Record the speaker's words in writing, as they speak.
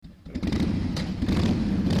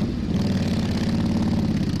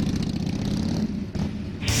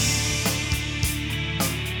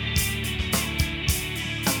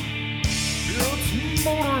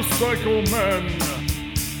Motorcycle Men.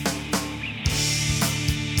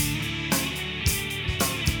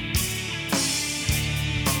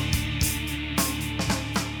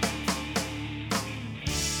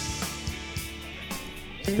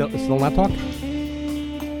 Still not talking?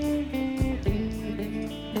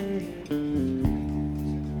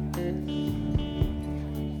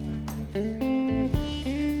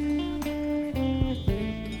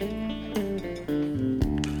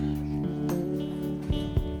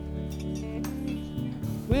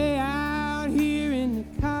 Way out here in the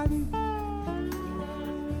cotton,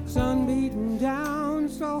 sun beating down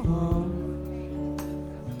so hard,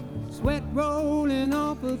 sweat rolling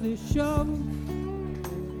off of the shovel,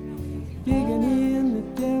 digging in the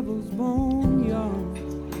devil's boneyard.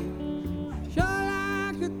 Sure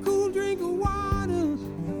like a cool drink of water,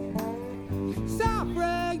 soft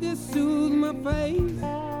rag to soothe my face.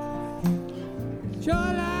 Sure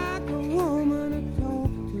like a woman to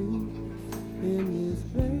talk to in this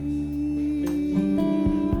place.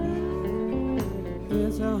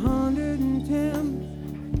 It's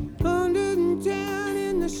 110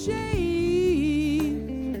 in the shade,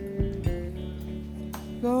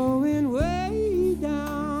 going way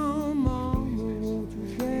down, mama, won't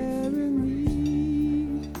you carry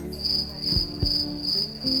me?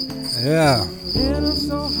 Yeah. And I'm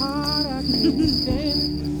so hot I can't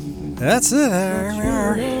stand it. That's it. There we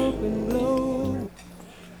are. Up and blow.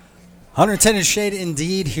 110 in shade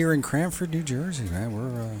indeed here in Cranford, New Jersey, man.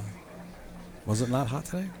 We're was it not hot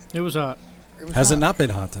today? It was hot. Has it not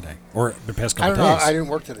been hot today? Or the past I couple don't know. days? I didn't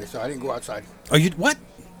work today, so I didn't go outside. Oh, you what?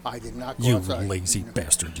 I did not go You outside. lazy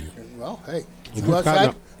bastard, you. Well, hey, did you Who's go gotten outside?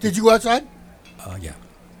 up? Did you go outside? Yeah.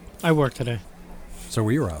 I worked today. So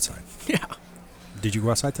we were outside. Yeah. Did you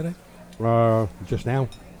go outside today? Just now.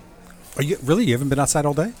 Are you really? You haven't been outside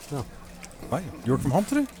all day? No. Why? You work from home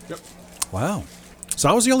today? Yep. Wow. So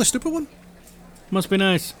I was the only stupid one? Must be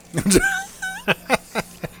nice.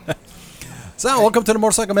 So welcome to the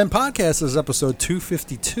Motorcycle Men Podcast. This is episode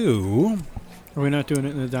 252. Are we not doing it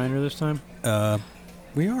in the diner this time?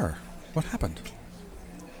 We are. What happened?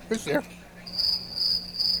 It's there.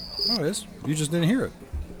 Oh, it is. You just didn't hear it.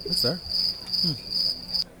 It's there.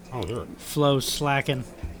 Oh, there. Flo's slacking.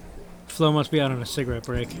 Flo must be out on a cigarette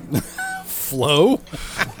break. Flo.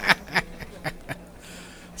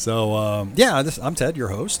 So, yeah, I'm Ted, your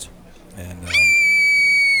host. And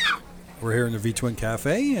we're here in the V-Twin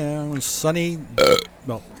Cafe. It's sunny,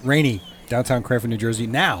 well, rainy downtown Cranford, New Jersey.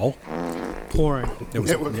 Now, Pouring. It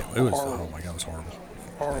was oh horrible. my God, it was horrible.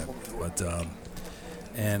 Horrible. But,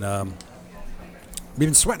 we've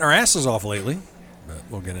been sweating our asses off lately. But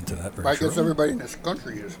we'll get into that very I guess shortly. everybody in this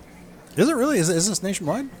country is. Is it really? Is this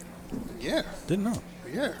nationwide? Yeah, Didn't know.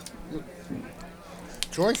 yeah.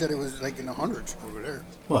 Troy said it was like in the hundreds over there.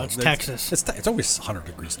 Well, it's Texas. It's always 100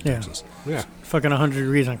 degrees in Yeah. Texas. Yeah. Fucking 100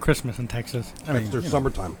 degrees on Christmas in Texas. I mean, It's their you know,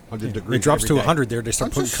 summertime. 100 degrees. it drops every to day. 100 there. They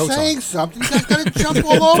start I'm putting just coats saying on. something. You guys got to jump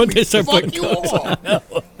all over When me. they start Fuck putting you coats all.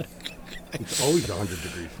 It's always 100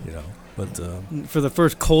 degrees. You know, but For the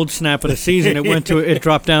first cold snap of the season, it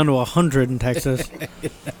dropped down to 100 in Texas.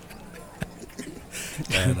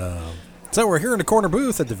 and so we're here in the corner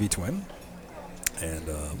booth at the V-Twin, and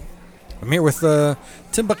I'm here with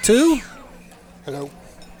Timbuktu. Hello.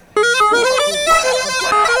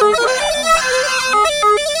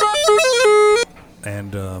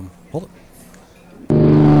 And hold it.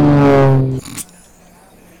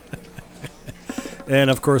 And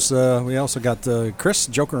of course, we also got Chris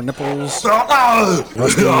Joker Nipples,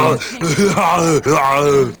 Rusty,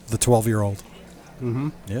 the 12-year-old. Mm-hmm.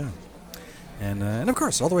 Yeah, and of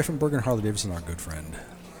course, all the way from Bergen Harley Davidson, our good friend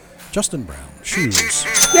Justin Brown. Shoes.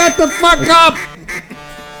 Get the fuck up!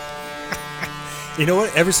 You know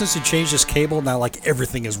what? Ever since you changed this cable, now like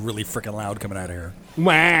everything is really freaking loud coming out of here.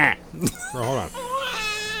 Wah. Oh, hold on.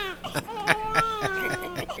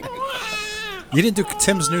 You didn't do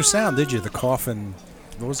Tim's new sound, did you? The cough and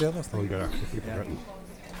what was the other Oh, thing? you gotta keep forgetting.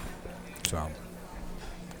 So,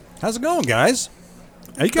 how's it going, guys?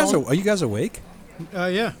 Are you guys awake?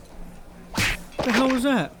 Yeah. What the hell was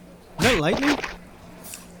that? Is that lightning?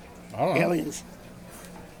 Aliens.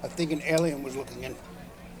 I think an alien was looking in.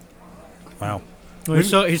 Wow. Well,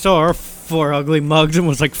 he saw our four ugly mugs and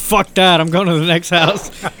was like, fuck that, I'm going to the next house.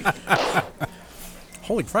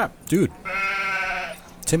 Holy crap, dude!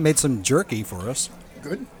 Tim made some jerky for us.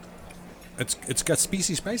 Good? It's got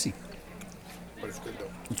spicy. But it's good, though.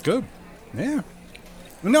 It's good. Yeah.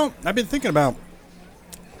 No, I've been thinking about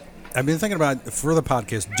for the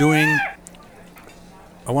podcast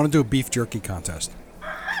I want to do a beef jerky contest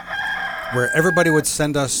where everybody would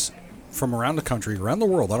send us from around the country, around the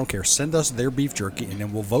world, I don't care, send us their beef jerky and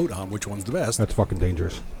then we'll vote on which one's the best. That's fucking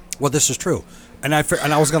dangerous. Well, this is true, and I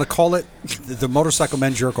was going to call it the motorcycle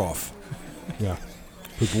men jerk off. Yeah.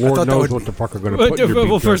 Because thought Lord that knows would- what the fuck are going to put in your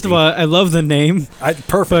Well, beef first of jerky. all, I love the name.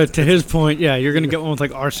 Perfect. But to his point, yeah, you're gonna get one with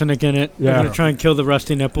like arsenic in it. You're Yeah. gonna try and kill the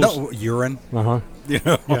rusty nipples. No urine. Uh-huh. You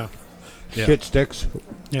know? Yeah, Yeah. Shit sticks.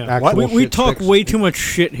 yeah. Actual We shit talk sticks. way too much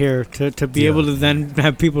shit here to be Yeah. able to then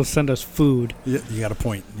have people send us food. You got a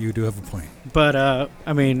point. You do have a point. But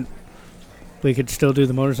I mean, we could still do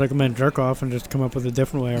the motorcycle man jerk off and just come up with a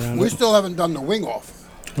different way around We it. still haven't done the wing off.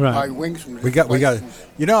 Right. Buy wings from We got. places.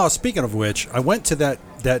 You know, speaking of which, I went to that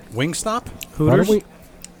wing stop. Why Hooters. don't we?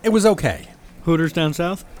 It was okay. Hooters down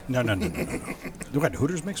south. No. What,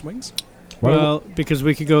 Hooters makes wings? Why don't Well, because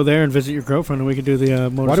we could go there and visit your girlfriend, and we could do the Why do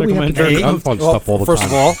we motorcycle have man to do jerk off. unfun Well, stuff all the first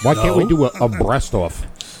time? of all, Why can't we no. do a breast off?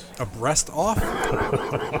 A breast off?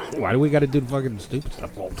 Why do we got to do fucking stupid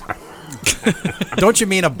stuff all the time? Don't you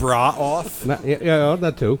mean a bra off? Yeah,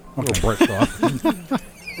 that too. A little breast off.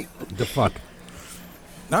 The fuck?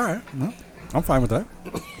 All right. Well, I'm fine with that.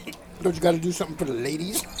 Don't you got to do something for the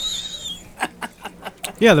ladies?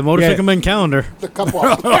 Yeah, the motorcycle Yeah. man calendar. The cup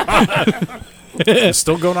off. It's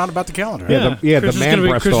still going on about the calendar. the Chris is man gonna be,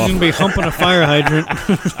 breast Chris is off. gonna be humping a fire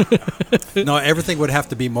hydrant. No, everything would have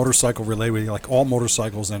to be motorcycle related, like all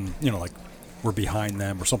motorcycles, and like we're behind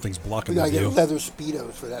them or something's blocking We the got to get view. leather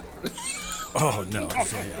Speedos for that. Oh no!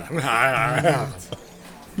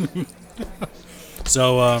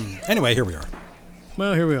 So anyway, here we are,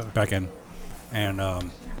 Well, here we are. back in,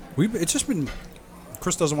 and it's just been.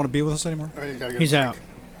 Chris doesn't want to be with us anymore. You gotta get He's a out. drink.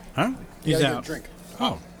 Huh? You He's gotta get a out. drink.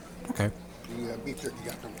 Oh, okay. The beef jerky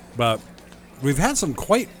got them. But we've had some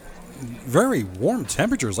quite very warm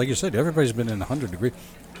temperatures, like you said. Everybody's been in 100 degree.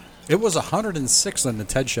 It was 106 in the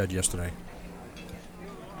Ted shed yesterday.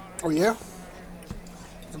 Oh yeah.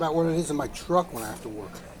 It's about what it is in my truck when I have to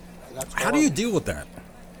work. That's How do you deal with that?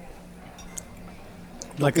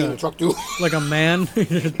 Like be in the a truck too? like a man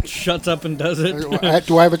shuts up and does it.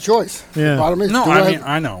 Do I have a choice? Yeah. The bottom is, No, do I I mean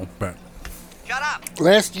I know, but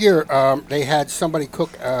last year, they had somebody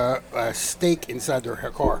cook a steak inside their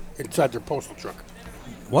car, inside their postal truck.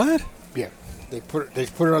 what? Yeah, they put it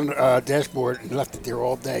on the dashboard and left it there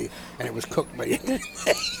all day, and it was cooked by the end of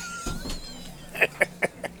the day.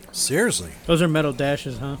 Seriously? Those are metal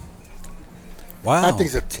dashes, huh? Wow. That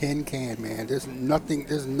thing's a tin can, man. There's nothing.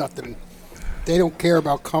 They don't care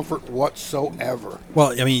about comfort whatsoever.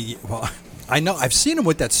 Well, I mean, I know I've seen them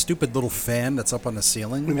with that stupid little fan that's up on the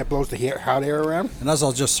ceiling, And it blows the hot air around. and that's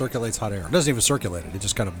all just circulates hot air. It doesn't even circulate it; it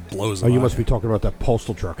just kind of blows. Oh, the you hot must air. be talking about that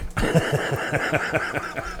postal truck.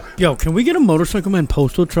 Yo, can we get a motorcycle man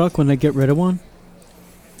postal truck when they get rid of one?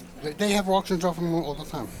 They have auctions off them all the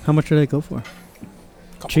time. How much do they go for?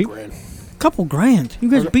 Couple Cheap? grand. Couple grand.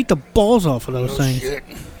 You guys beat the balls off of those No things. shit.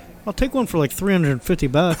 I'll take one for like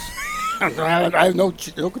 $350. I have no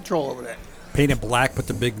control over that. Paint it black, put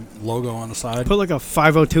the big logo on the side. Put like a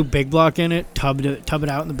 502 big block in it, tub it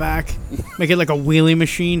out in the back, make it like a wheelie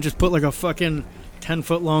machine. Just put like a fucking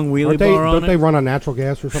 10-foot long wheelie bar on Don't it. they run on natural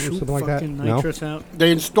gas or something, Shoot something like that? fucking No. nitrous out.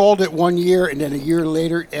 They installed it 1 year, and then a year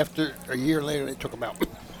later, they took them out.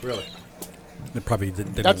 Really? It probably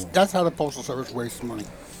didn't. That's how the postal service wastes money.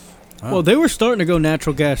 Oh. Well, they were starting to go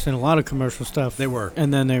natural gas in a lot of commercial stuff. They were.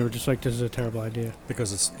 And then they were just like, this is a terrible idea.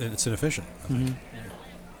 because it's inefficient.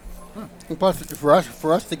 And plus,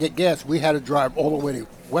 for us to get gas, we had to drive all the way to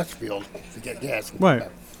Westfield to get gas. Right.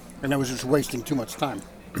 And that was just wasting too much time.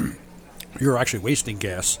 You're actually wasting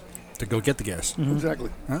gas to go get the gas. Exactly.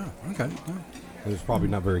 Oh, okay. Oh. And it's probably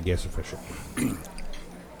not very gas efficient.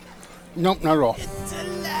 Nope, not at all.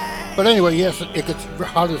 But anyway, yes, it gets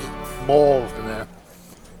hot as balls in there.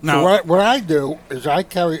 Now, So what I do is I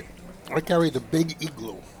carry the big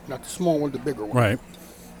igloo, not the small one, the bigger one. right.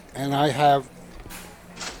 And I have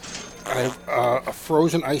a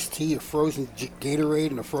frozen iced tea, a frozen Gatorade,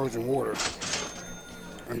 and a frozen water.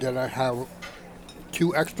 And then I have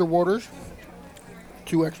 2 extra waters,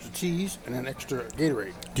 2 extra teas, and an extra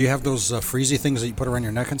Gatorade. Do you have those freezy things that you put around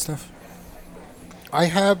your neck and stuff? I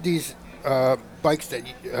have these bikes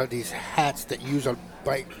these hats that use on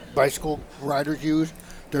bicycle riders use.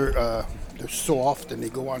 They're soft and they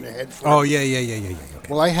go on their head. Oh yeah. Okay.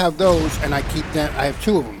 Well, I have those, and I keep them. I have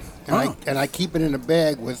 2 of them, and Oh. I keep it in a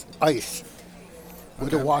bag with ice,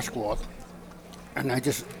 with a washcloth, and I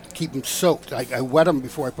just keep them soaked. I wet them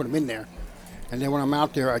before I put them in there, and then when I'm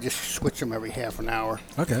out there, I just switch them every half an hour.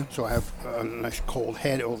 Okay. So I have a nice cold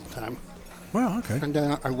head all the time, Well, okay. and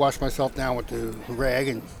then I wash myself down with the rag,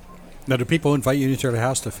 and Now, do people invite you into their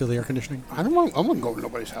house to feel the air conditioning? I wouldn't go to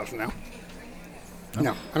nobody's house now.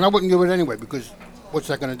 No, and I wouldn't do it anyway because what's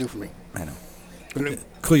that going to do for me? I know.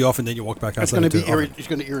 cool you off, and then you walk back It's outside. going to be it's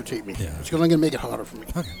going to irritate me. Yeah. It's going to make it harder for me.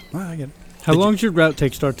 Okay, well, I get it. How long does your route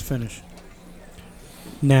take start to finish?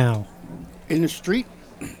 Now. In the street?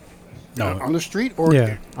 No. On the street? Or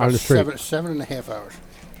Yeah, on the street. 7.5 hours.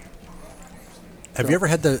 Have you ever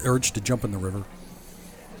had the urge to jump in the river?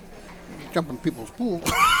 Jump in people's pools.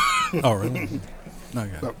 Oh, really? No,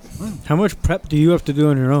 yeah. No. How much prep do you have to do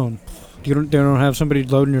on your own? They don't have somebody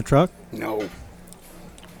loading your truck? No.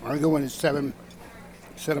 I go in at 7,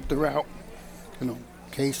 set up the route,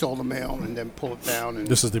 case all the mail, and then pull it down. And,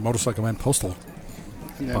 This is the Motorcycle Man Postal.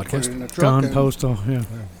 and then podcast. put it in the truck. Gone and postal, yeah.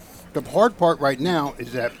 The hard part right now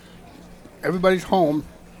is that everybody's home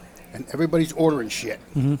and everybody's ordering shit.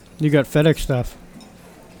 You got FedEx stuff.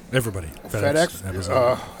 Everybody. FedEx,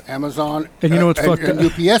 Amazon. Amazon, And you know what's fucked and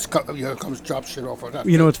up? UPS comes drop shit off of that.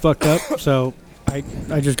 You know what's fucked up? So I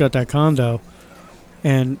just got that condo,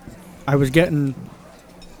 and I was getting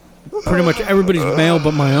pretty much everybody's mail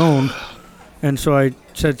but my own. And so I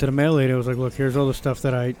said to the mail lady, I was like, look, here's all the stuff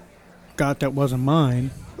that I got that wasn't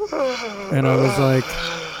mine. And I was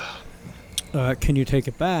like, can you take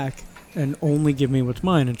it back and only give me what's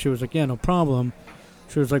mine? And she was like, yeah, no problem.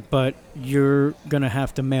 She was like, but you're going to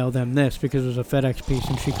have to mail them this because it was a FedEx piece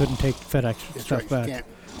and she couldn't take FedEx That's stuff right, back. you can't.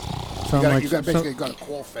 So I'm like, You got so- basically got to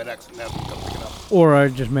call FedEx and have them come pick it up. or I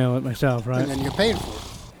just mail it myself, right? And then you're paying for it.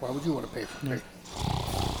 Why would you want to pay for it?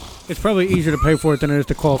 It's probably easier to pay for it than it is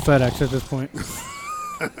to call FedEx at this point.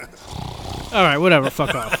 All right, whatever.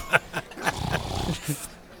 Fuck off.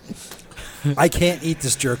 I can't eat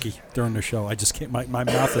this jerky during the show. I just can't. My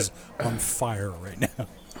mouth is on fire right now.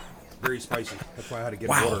 Very spicy. That's why I had to get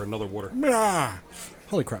Wow. another water. Ah,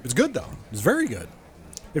 holy crap! It's good though. It's very good.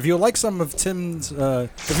 If you like some of Tim's,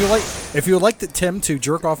 if you like Tim to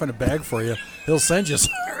jerk off in a bag for you, he'll send you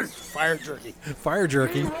some Fire jerky. fire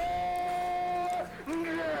jerky.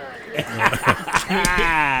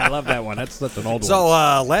 I love that one. That's an old So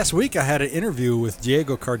one. last week I had an interview with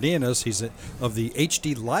Diego Cardenas. He's of the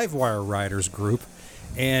HD Livewire Riders group,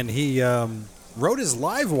 and he rode his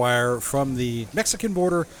Livewire from the Mexican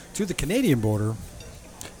border to the Canadian border,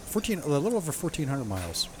 a little over 1,400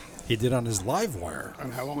 miles. He did on his Livewire.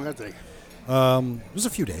 And how long did that take? It was a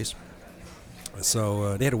few days.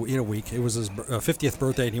 So they had a week. It was his 50th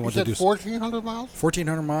birthday, and he You wanted to said do 1,400 miles?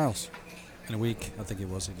 1,400 miles in a week. I think it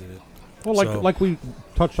was. He did it. Well, so- like we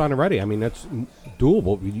touched on already. I mean, that's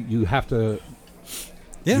doable. You have to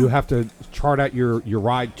you have to chart out your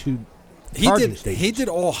ride to charging stations. He did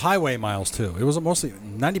all highway miles too. It was mostly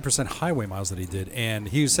 90% highway miles that he did, and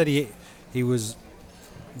he said he was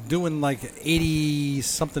doing like 80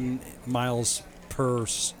 something miles per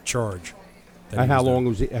charge. that he And how was doing. long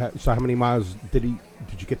was it? So how many miles did you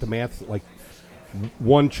get the math? Like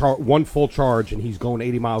one full charge, and he's going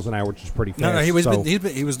 80 miles an hour, which is pretty fast. No, he was So-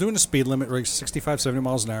 he was doing the speed limit, like 65, 70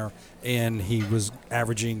 miles an hour, and he was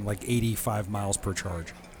averaging like 85 miles per charge.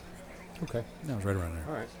 okay. That was right around there.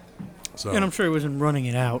 All right. So And I'm sure he wasn't running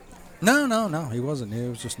it out. no, he wasn't. It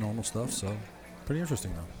was just normal stuff. So pretty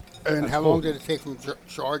interesting though. And how long did it take from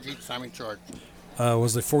charge each time he charged? It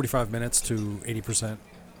was like 45 minutes to 80%.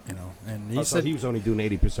 You know, and he So said he was only doing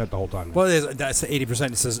 80% the whole time. well, that's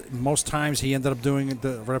 80%. It says most times he ended up doing it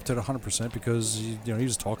right up to 100% because he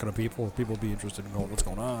was talking to people. People would be interested in what's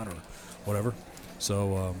going on or whatever.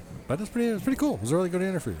 So, but it's pretty cool. It was a really good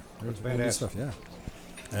interview. It was badass. good stuff, yeah.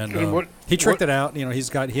 And And he tricked it out. You know,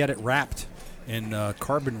 he had it wrapped in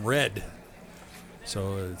carbon red,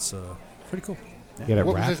 so it's pretty cool. Get it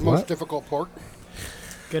What was wrapped? his most What? difficult part?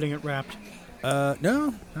 Getting it wrapped.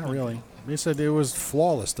 No, not really. He said it was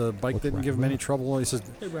flawless. The bike What's didn't give him wrapped? any trouble. He said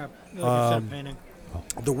They wrap. Like I said, painting.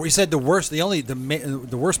 he said the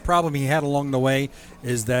worst problem he had along the way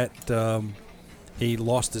is that he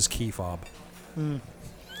lost his key fob.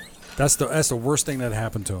 That's the worst thing that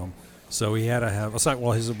happened to him. So he had to have.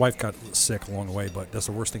 Well, his wife got sick along the way, but that's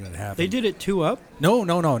the worst thing that happened. They did it 2 up.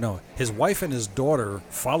 No. His wife and his daughter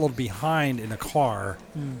followed behind in a car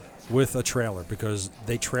with a trailer because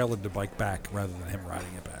they trailered the bike back rather than him riding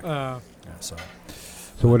it back. Yeah, so.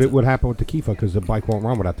 So what happened with the Kifa? Because the bike won't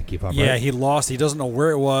run without the key fob. Yeah, right? he lost. He doesn't know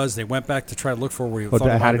where it was. They went back to try to look for where he But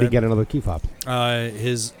thought how it did he get another key fob?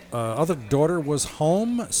 His other daughter was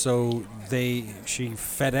home, so she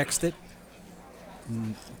FedExed it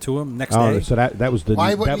to him next Oh, day. so that was the.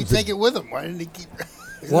 Why that wouldn't he was the- take it with him? Why didn't he keep?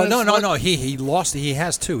 Well, no. He lost. He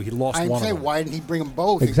has two. He lost I'm one of saying, them. why didn't he bring them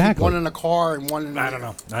both? He'd keep Exactly. one in the car and one in the... I don't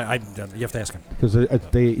know. You have to ask him. Because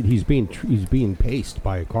he's being paced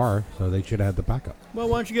by a car, so they should have had the backup. Well,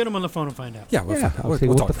 why don't you get him on the phone and find out? Yeah, we'll, Yeah, we'll, I'll say,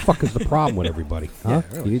 we'll what the talk. fuck is the problem with everybody? Huh?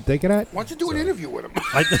 Yeah, really. You think of that? Why don't you do an interview with him?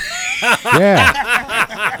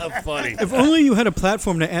 Yeah. Funny. If only you had a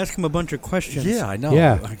platform to ask him a bunch of questions. Yeah, I know.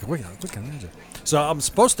 Yeah. What can I imagine? So I'm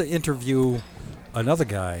supposed to interview another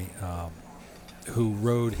guy who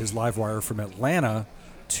rode his live wire from Atlanta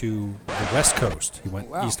to the West Coast. He went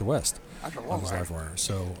Wow. east to west That's a on long his ride. live wire.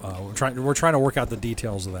 So we're trying to work out the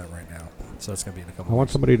details of that right now. So that's going to be in a I couple. want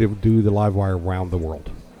somebody to do the live wire around the world.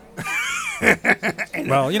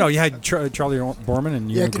 Well, you had Charlie Borman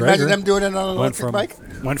and Yeah, Ewan can you imagine McGregor them doing it on an went electric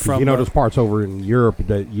from bike? Those parts over in Europe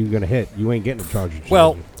that you're going to hit, you ain't getting a charge.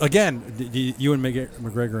 well, again, Ewan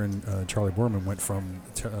McGregor and Charlie Borman went from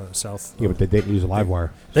south. Yeah, but they didn't use a live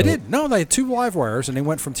wire. They So- did. No, they had 2 live wires, and they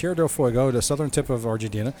went from Tierra del Fuego, the southern tip of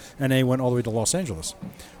Argentina, and they went all the way to Los Angeles.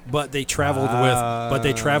 But they traveled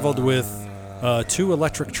with 2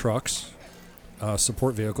 electric trucks,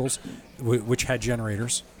 support vehicles, which had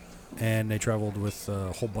generators, and they traveled with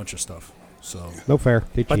a whole bunch of stuff. So, No fair.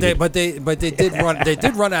 They cheated. but they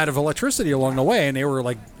did run out of electricity along the way, and they were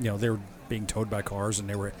they were being towed by cars, and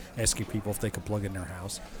they were asking people if they could plug in their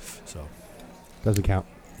house. So. Doesn't count.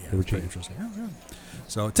 Yeah, They were pretty cheating. interesting. Yeah.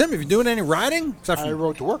 So, Tim, have you doing any riding? Except I for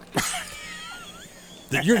rode to work.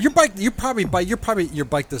 your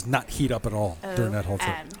bike does not heat up at all during that whole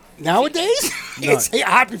trip. Nowadays, it's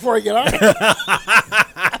hot before I get on.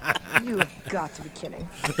 You have got to be kidding.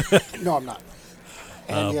 No, I'm not.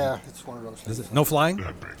 And yeah, it's one of those Is things. it no flying?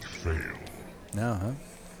 No, huh?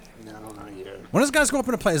 No, not yet. When does guys go up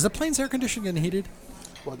in a plane? Is the plane's air conditioning getting heated?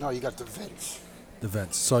 Well, no, you got the vents. The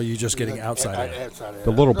vents. So you're just getting outside air. Outside air.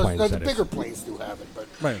 The little Those- planes, The that is. bigger planes do have it, but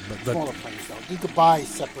Right, but smaller planes don't. You could buy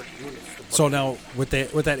separate units. to put so in. now with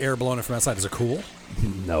that air blowing in from outside, is it cool?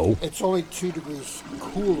 No. It's only 2 degrees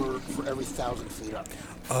cooler for every 1,000 feet up.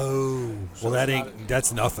 Oh, well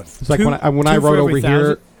that's nothing. It's like Two- when I two for rode over every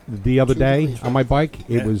here the other 2 day degrees, on my bike,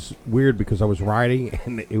 it Yeah. was weird because I was riding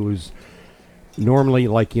and it was normally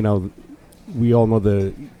we all know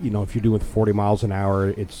if you're doing 40 miles an hour,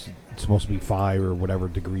 it's supposed to be 5 or whatever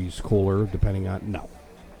degrees cooler depending on. No.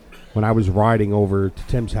 When I was riding over to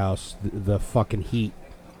Tim's house, the fucking heat,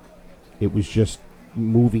 it was just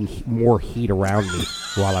moving more heat around me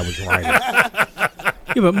while I was riding.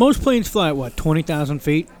 Yeah, but most planes fly at what, 20,000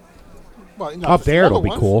 feet? Well, not Up the there, it'll smaller be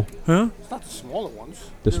ones. cool. Huh? It's not the smaller ones.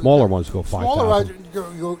 The smaller ones go Smaller 5,000.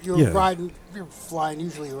 rides, you're Yeah. riding, you're flying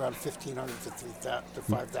usually around 1,500 to 3,000 to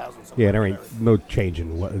 5,000. something Yeah, there like ain't that. no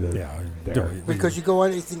changing what the Yeah, there. Because you go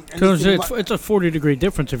anything. So anything it's a 40-degree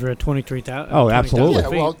difference if you're at 23,000. Oh, absolutely. yeah,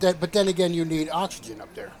 well, but then again, you need oxygen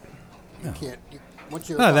up there. You can't. Once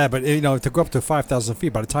you're Not that, but to go up to 5,000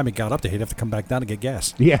 feet, by the time he got up there, he'd have to come back down to get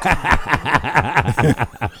gas. Yeah.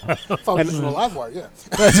 if I was using a live wire, yeah.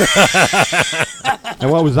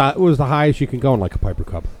 And what was the highest you can go in like a Piper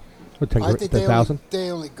Cub? What, I think 10,000? they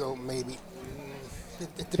only go maybe. It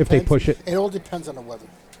If they depends. push it. It all depends on the weather.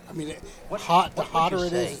 I mean, the hotter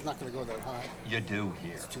it is, it's not going to go that high. You do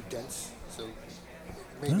here. It's too dense. So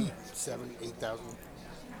maybe 7,000, 8,000.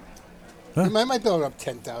 Huh? You might build up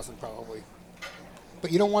 10,000 probably.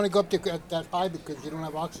 But you don't want to go up there that high because you don't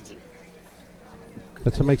have oxygen.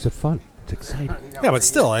 That's what makes it fun. It's exciting. Yeah, but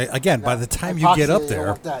still, by the time you get up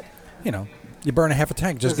there, you burn a half a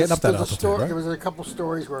tank just getting up that altitude, There right? was a couple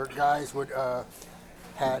stories where guys would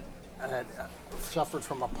had suffered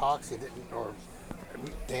from epoxy, or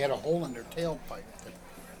they had a hole in their tailpipe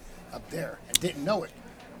up there and didn't know it.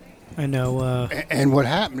 I know. And what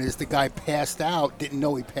happened is the guy passed out, didn't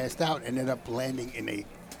know he passed out, and ended up landing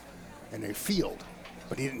in a field,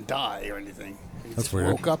 but he didn't die or anything. He That's just weird.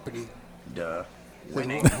 woke up and he. Duh.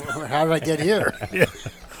 How did I get here?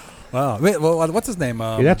 Wow. Wait, well, what's his name?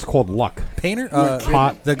 Yeah, that's called luck. Painter?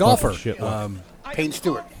 Hot the golfer. fucking shit luck. Payne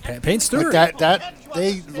Stewart. Payne Stewart. But that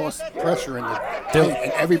they lost pressure in the tank,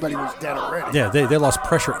 and everybody was dead already. Yeah, they lost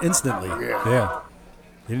pressure instantly. Yeah.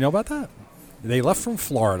 You know about that? They left from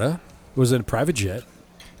Florida. It was in a private jet.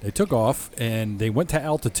 They took off, and they went to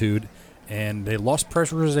altitude, and they lost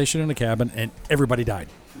pressurization in the cabin, and everybody died.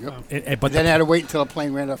 Yep. But Then they had to wait until the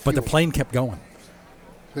plane ran out of but the fuel. plane kept going.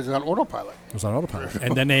 Because it was on autopilot. It was on autopilot.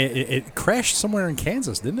 And then it crashed somewhere in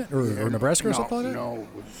Kansas, didn't it? Or Nebraska or something like that? No,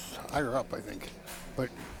 it was higher up, I think. But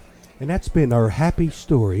And that's been our happy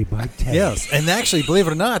story by Ted. Yes, and actually, believe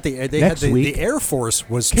it or not, they had Next week, the Air Force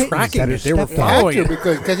was Kittens tracking had it. to They were step down. following had to, it.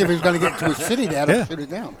 because if it was going to get to a city, they had to Yeah. shoot it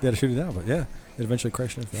down. They had to shoot it down, but yeah, it eventually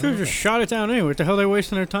crashed into Should have just shot it down anyway. What the hell are they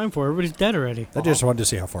wasting their time for? Everybody's dead already. I just wanted to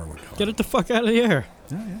see how far it would go. Get it the fuck out of the air.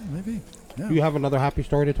 Yeah, maybe. Yeah. Do you have another happy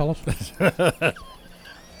story to tell us?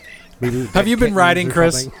 Maybe Have you been kittens riding, or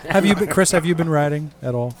Chris? something? Have you been riding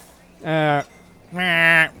at all? I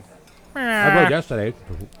rode yesterday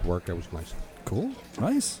to work. It was nice. Cool,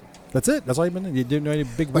 nice. That's it. That's all you've been doing. You didn't do any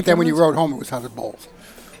big. But then when you weekend rode home, it was 100 bowls.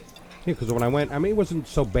 Yeah, because when I went, I mean, it wasn't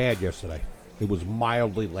so bad yesterday. It was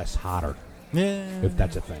mildly less hotter, Yeah. if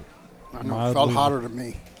that's a thing. I don't know. It felt hotter to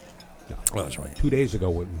me. Well, that's right. 2 days ago,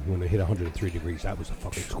 when it hit 103 degrees, that was a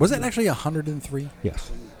fucking. Was it actually 103?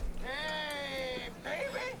 Yes.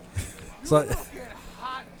 So,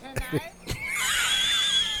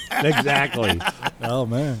 Exactly. oh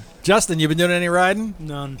man, Justin, you been doing any riding?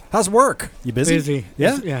 None. How's work? You busy? Busy.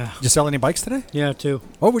 Yeah. Yeah. Did you sell any bikes today? Yeah, too.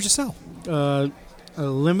 What would you sell? A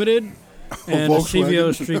limited and a Volkswagen.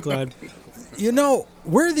 CVO Street Glide. You know,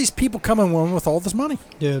 where are these people coming with all this money?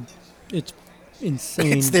 Dude, it's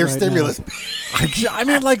insane. It's their right stimulus. I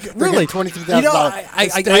mean, like, They really? get $22,000. You know, I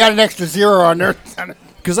They got an extra zero on there.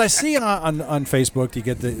 because I see on Facebook, you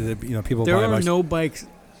get the people There buying are bikes. no bikes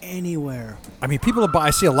anywhere. I mean, people are I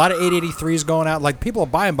see a lot of 883s going out. Like, people are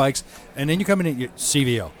buying bikes, and then you come in and you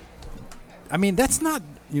CVO. I mean, that's not.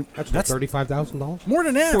 That's $35,000. more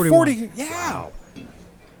than that. 41. 40. Yeah.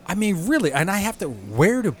 I mean, really. And I have to.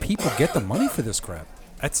 Where do people get the money for this crap?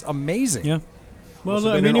 That's amazing. Yeah. Well, Must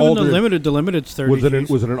have I been mean, an even older- the limited's 30. Was it Gs.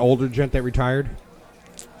 was it an older gent that retired?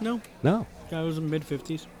 No, No. guy was in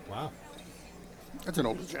mid-50s. Wow. That's an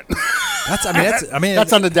older jet. That's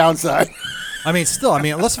on the downside. I mean, still. I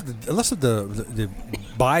mean, unless the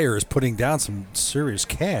buyer is putting down some serious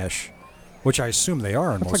cash, which I assume they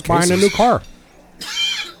are in most Like cases. buying a new car.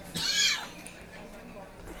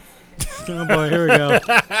 Oh boy, here we go.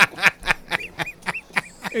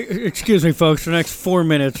 Excuse me, folks. For the next 4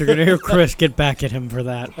 minutes, you're gonna hear Chris get back at him for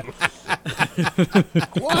that.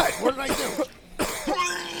 What? What did I do?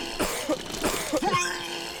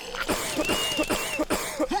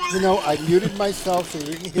 You know, I muted myself so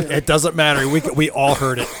you can hear it. It doesn't matter. We all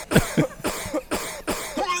heard it.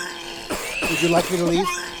 Would you like me to leave?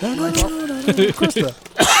 No,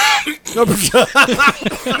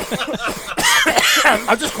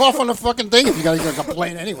 I'll just cough on the fucking thing if you guys are going to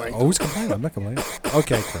complain anyway. Oh, who's complaining? I'm not complaining.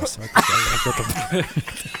 Okay, Chris.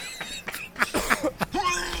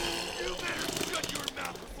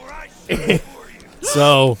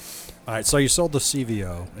 So, all right. So you sold the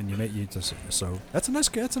CVO, and you made so that's a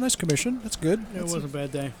nice commission. That's good. It That's was a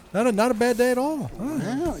bad day. not a bad day at all. Oh.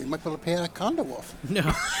 Yeah, you might be able to pay that condo off.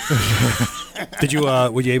 No, Did you?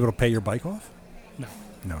 Were you able to pay your bike off? No.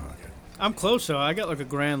 No. Okay. I'm close though. I got like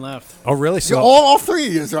 $1,000 left. Oh, really? So So all three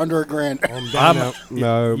of you are under $1,000. I'm,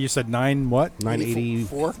 No, you said 9 what? 980,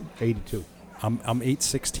 4? 82. I'm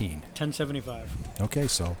 816. 1075. Okay,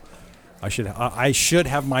 so I should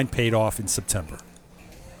have mine paid off in September.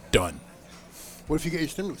 Done. What if you get your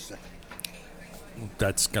stimulus check?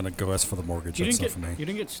 That's gonna go as for the mortgage. You That's didn't not get for me. you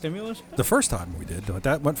didn't get stimulus? The first time we did, but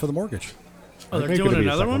that went for the mortgage. Oh, they're There doing could be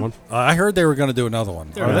a another second one. I heard they were going to do another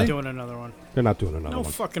one. They're Are not they? doing another one. They're not doing another No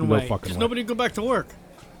one. fucking no way. fucking Because way. nobody go back to work.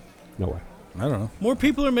 No way. I don't know. More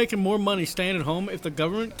people are making more money staying at home. If the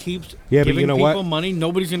government keeps Yeah, but giving you know people what? money,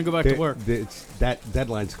 nobody's going to go back to work. It's that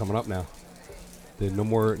deadline's coming up now. No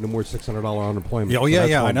more $600 unemployment. Yeah, oh, yeah, that's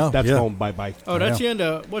yeah, I home- know, That's yeah. home bye. Oh, that's Yeah. the end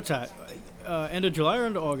of what's that? End of July or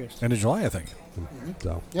end of August? End of July, I think.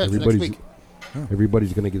 So Yeah, it's next week.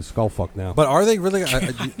 everybody's going to get skull fucked now. But are they really?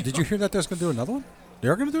 Did you hear that they're going to do another one? They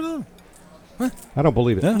are going to do another one. I don't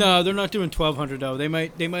believe it. Yeah. No, they're not doing 1,200 though. They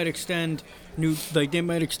might extend they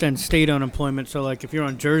might extend state unemployment. So like if you're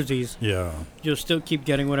on jerseys, Yeah. you'll still keep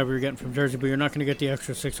getting whatever you're getting from Jersey, but you're not going to get the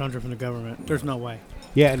extra 600 from the government. There's no way.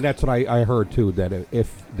 Yeah, and that's what I heard too. That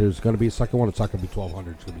if there's going to be a second one, it's not going to be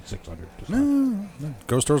 1,200. It's going to be 600. to start.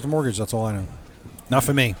 Goes towards the mortgage. That's all I know. Not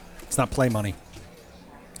for me. It's not play money.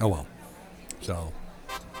 Oh well. So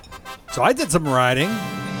I did some riding.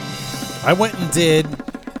 I went and did.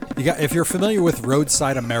 If you're familiar with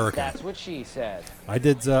Roadside America, That's what she said. I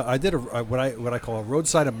did what I call a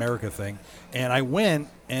Roadside America thing, and I went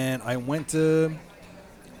to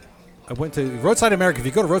Roadside America. If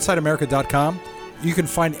you go to roadsideamerica.com, you can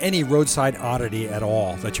find any roadside oddity at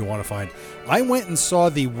all that you want to find. I went and saw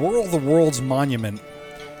the War of the Worlds monument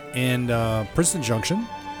in Princeton Junction.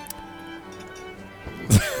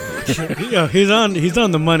 Yeah, he's on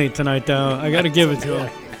the money tonight though. I got to give it to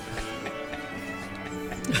him.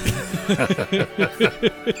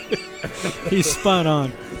 He's spot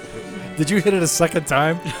on. Did you hit it a second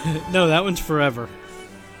time? No, that one's forever.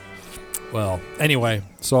 Well, anyway,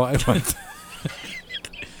 so I went.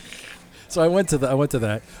 So I went to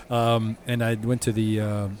that, and I went to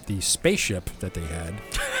the spaceship that they had.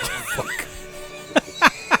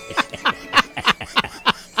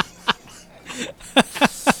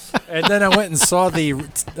 And then I went and saw the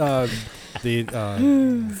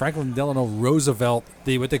Franklin Delano Roosevelt,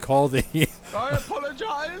 what they call the I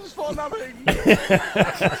apologize for nothing.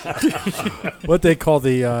 what they call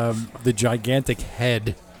the gigantic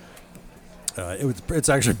head It's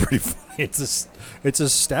actually pretty funny. It's a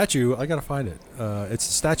statue. I gotta find it. It's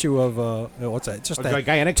a statue of what's that? It's just A a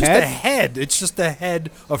gigantic just head? a head. It's just the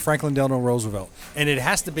head of Franklin Delano Roosevelt, and it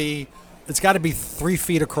has to be. It's got to be 3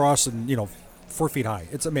 feet across and 4 feet high.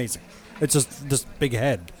 It's amazing. It's just this big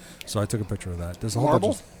head. So I took a picture of that. There's a whole Marble?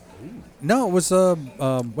 bunch of. No, it was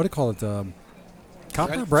what do you call it?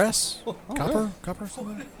 Copper, brass, copper,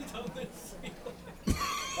 something.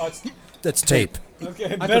 That's tape. Okay,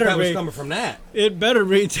 it I thought better that was be. coming from that. It better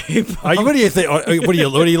be tape. What do you think? What are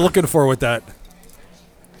you looking for with that?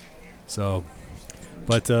 So,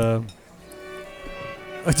 but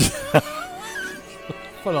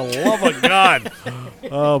for the love of God!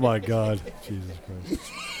 Oh my God, Jesus Christ!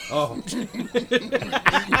 Oh.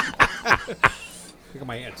 Look at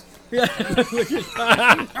my hands.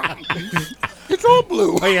 It's all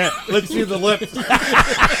blue. Oh, yeah. Let's see the lips.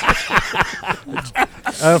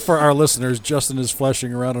 For our listeners, Justin is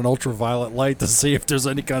flashing around an ultraviolet light to see if there's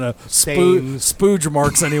any kind of Stains. spooge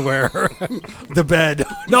marks anywhere. The bed.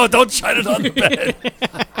 No, don't shine it on the bed.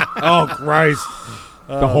 Oh, Christ.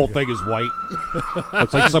 The whole thing is white.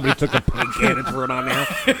 Looks like somebody took a paint can and threw it on there.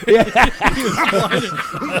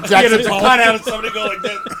 Jackson Pollock. out and somebody go like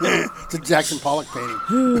this. It's a Jackson Pollock painting.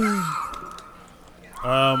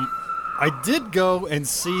 I did go and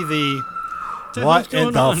see the. What's What going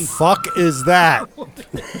in the on? fuck is that?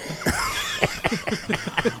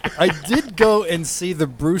 I did go and see the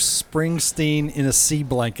Bruce Springsteen in a sea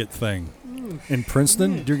blanket thing in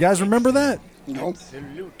Princeton. Do you guys remember that? No.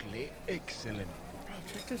 Absolutely excellent.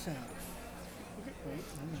 Check this out.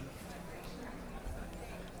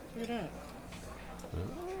 Look at that.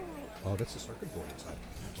 Oh, that's a circuit board inside.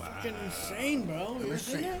 Fucking insane, bro. You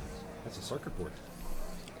seen that? That's a circuit board.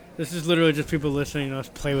 This is literally just people listening to us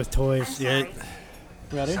play with toys. Yeah.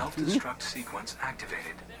 Ready? Self-destruct sequence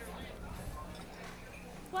activated.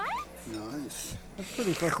 Nice. That's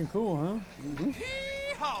pretty fucking cool, huh?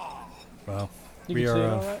 Well, You we can see it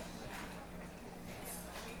are all right?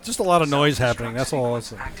 just a lot of noise happening. That's all.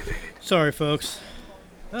 Activated. Sorry, folks.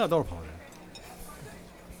 No, don't apologize.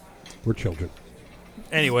 We're children.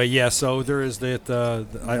 Anyway, yeah. So there is that.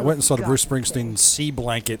 I went and saw the Bruce Springsteen sea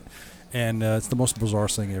blanket, and it's the most bizarre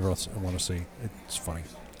thing ever. I want to see. It's funny.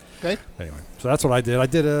 Okay. Anyway, so that's what I did. I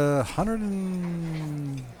did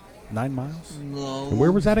 109 miles. And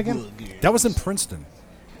where was that again? That was in Princeton.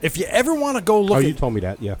 If you ever want to go look, Oh, you at, told me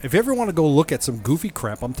that, yeah. if you ever want to go look at some goofy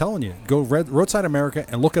crap, I'm telling you, go Roadside America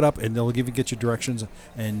and look it up, and they'll even get you directions,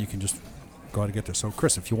 and you can just go out and get there. So,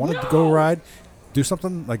 Chris, if you wanted to go ride, do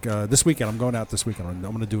something like this weekend. I'm going out this weekend. I'm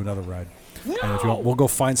going to do another ride, and if you want, we'll go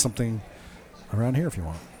find something around here if you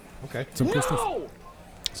want. Okay. Some cool stuff.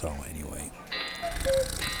 So anyway,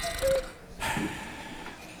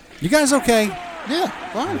 you guys okay? Yeah,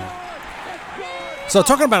 fine. So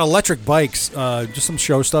talking about electric bikes, just some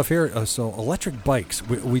show stuff here. So electric bikes,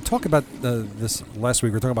 we talked about this last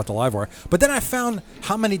week. We were talking about the Livewire, but then I found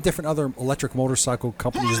how many different other electric motorcycle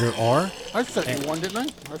companies there are. I sent you one, didn't I?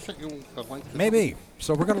 I sent you a link. to Maybe.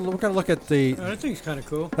 So we're gonna look at the. Oh, that thing's kind of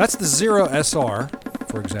cool. That's the Zero SR,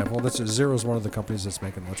 for example. Zero is one of the companies that's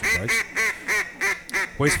making electric bikes.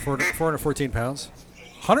 Weighs 414 pounds,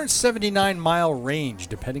 179-mile range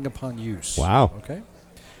depending upon use. Wow. Okay.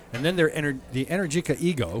 And then the Energica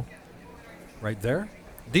Ego, right there.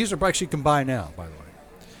 These are bikes you can buy now, by the way.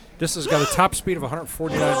 This has got a top speed of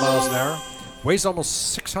 149 miles an hour, weighs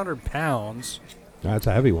almost 600 pounds, That's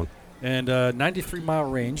a heavy one. and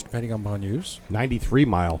 93-mile range, depending upon use. 93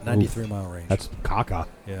 mile. 93-mile range. That's caca.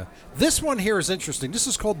 Yeah. This one here is interesting. This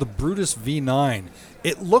is called the Brutus V9.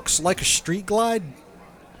 It looks like a street glide,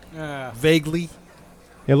 vaguely.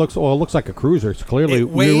 It looks like a cruiser. It's clearly, It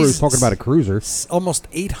we were weighs talking about a cruiser. Almost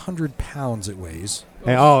 800 pounds it weighs.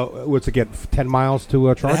 And, what's it get? 10 miles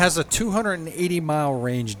to charge? It has a 280-mile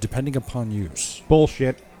range, depending upon use.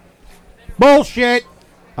 Bullshit. Bullshit.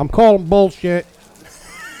 I'm calling bullshit.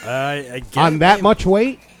 I get On it, that maybe. much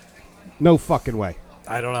weight? No fucking way.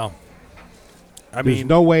 I don't know. I There's mean,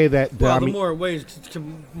 no way that. Well, I the mean, more it weighs, the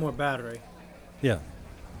more battery. yeah.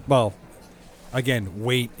 Well, again,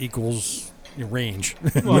 weight equals your range.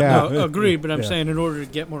 Well, Yeah. no, agreed, but I'm Yeah. saying in order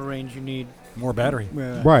to get more range, you need. More battery.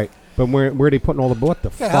 right. But where are they putting all the? What the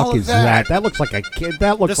hell fuck is is that? that? That looks like a kid.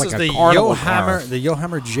 That looks This like is a the carnival car.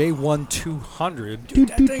 Yohammer J1 200.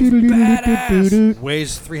 That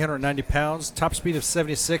Weighs 390 pounds. Top speed of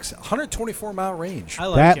 76. 124-mile range. I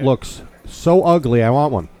like it. looks so ugly. I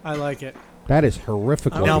want one. I like it. That is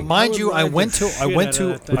horrific. I Now, would- looking. mind would you, I ride the went to. shit out of that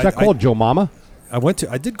thing. What's that called, Joe Mama?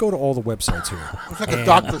 I did go to all the websites here. It's like a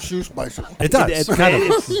Dr. Seuss bicycle. It does. It's kind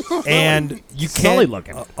of And you silly can't,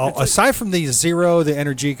 looking. aside from the Zero, the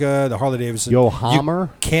Energica, the Harley Davidson, Yo you Hammer,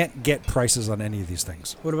 can't get prices on any of these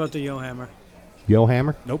things. What about the Yo Hammer? Yo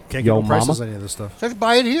Hammer. Nope, can't Yo get no prices Mama? on any of this stuff. Just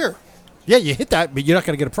buy it here. Yeah, you hit that, but you're not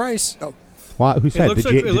going to get a price. Wow, who said? Did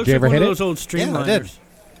you looks ever like hit one of it? those old Yeah, I did. Streamliners.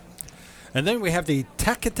 And then we have the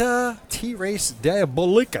Takata T-Race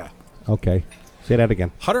Diabolica. Okay, say that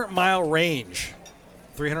again. 100-mile range,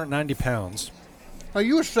 390 pounds. Now,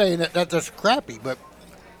 you were saying that's crappy, but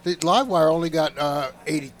the Livewire only got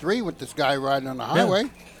 83 with this guy riding on the highway.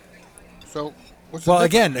 So, what's the Well,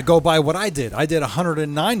 difference? again, go by what I did. I did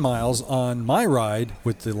 109 miles on my ride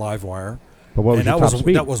with the Livewire. But what was And your that top was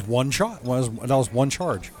speed? that was one shot. That was one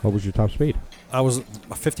charge. What was your top speed? I was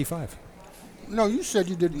 55. No, you said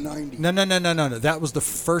you did 90. No. That was the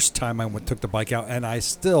first time I took the bike out, and I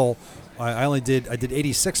did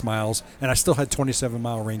 86 miles, and I still had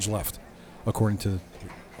 27-mile range left, according to the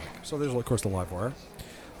bike. So there's of course the Livewire.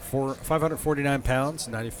 549 pounds,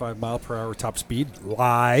 95 mile per hour top speed.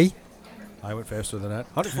 I went faster than that.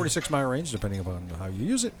 146 mile range, depending upon how you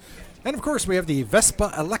use it. And of course we have the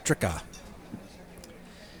Vespa Electrica.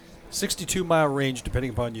 62 mile range,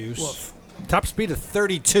 depending upon use. Woof. Top speed of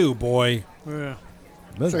 32, boy. Yeah.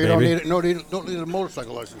 So you don't need a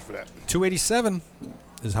motorcycle license for that. 287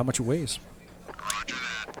 is how much it weighs.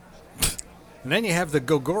 And then you have the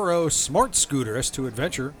Gogoro Smart Scooter S2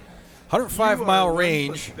 Adventure, 105-mile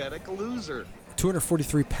range, Pathetic loser.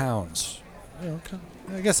 243 pounds. Yeah, okay.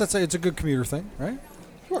 I guess it's a good commuter thing, right?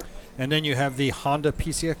 Sure. And then you have the Honda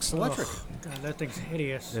PCX Electric. God, that thing's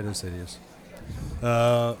hideous. It is hideous.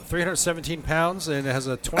 317 pounds, and it has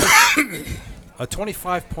a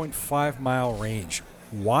 25.5 mile range.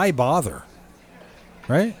 Why bother?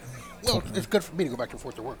 Right? Well, it's good for me to go back and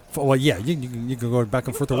forth to work. Well, yeah, you can go back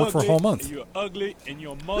and forth to work for a whole month. You're ugly, and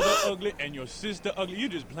your mother ugly, and your sister ugly. You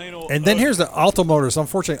just plain old. And then ugly. here's the Alto Motors.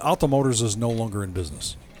 Unfortunately, Alto Motors is no longer in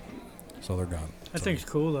business, so they're gone. That thing's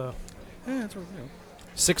cool though. Yeah, it's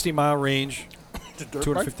 60-mile range, It's a dirt bike.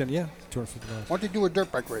 250. Yeah, 250 miles. Why don't they do a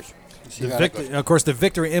dirt bike race? See The how that goes. of course, the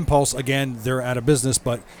Victory Impulse. Again, they're out of business,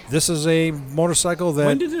 but this is a motorcycle that.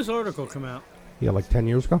 When did this article come out? Yeah, like 10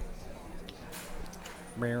 years ago.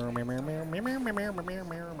 Why do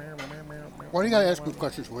you got to ask me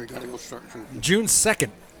questions where you got to go search? June 2nd.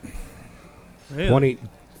 Really?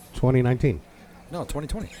 2019. No,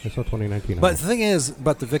 2020. I saw 2019. But the thing is,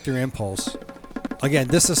 about the Victory Impulse, again,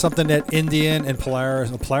 this is something that Indian and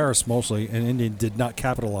Polaris mostly, and Indian did not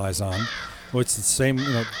capitalize on. Well, it's the same,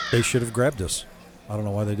 they should have grabbed this. I don't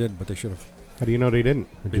know why they didn't, but they should have. How do you know they didn't?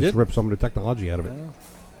 They They just did? ripped some of the technology out of it.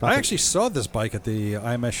 I actually saw this bike at the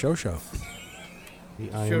IMS show. The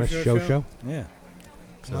IMS show. Yeah.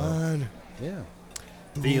 So, yeah.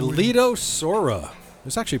 The Lido Sora.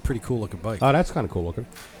 It's actually a pretty cool looking bike. Oh, that's kind of cool looking.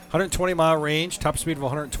 120-mile range, top speed of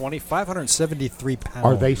 120, 573 pounds.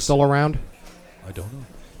 Are they still around? I don't know.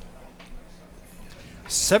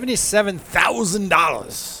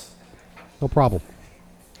 $77,000. No problem.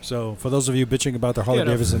 So, for those of you bitching about the Harley Yeah,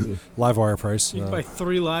 no. Davidson Livewire price, You can buy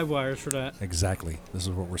 3 live wires for that. exactly. This is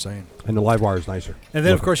what we're saying. And the Livewire is nicer. And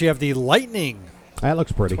then, of Looking. course, you have the Lightning. That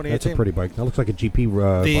looks pretty. That's a 2018. pretty bike. That looks like a GP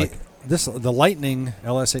bike. The Lightning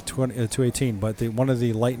LS 218, but one of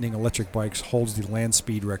the Lightning electric bikes holds the land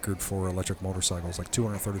speed record for electric motorcycles, like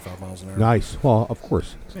 235 miles an hour. Nice. Well, of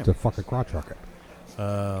course. Yeah. It's a fucking crotch rocket.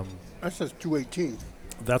 That says 218.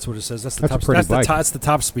 That's what it says. That's the That's a top. pretty bike. That's the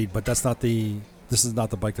top speed, but that's not the. This is not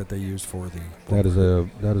the bike that they used for the. That is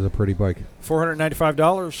a pretty bike.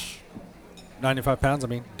 $495, 95 pounds. I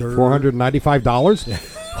mean, $495?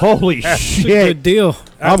 Holy It's a shit. good deal.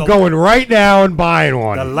 I'm going right now and buying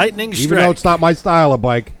one. The Lightning Even though Strike. it's not my style of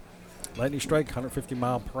bike. Lightning Strike, 150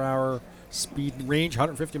 mile per hour speed range,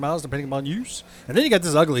 150 miles depending upon use. And then you got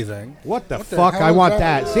this ugly thing. What the What the fuck? hell I is want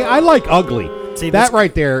that? that. See, I like ugly. See, that this-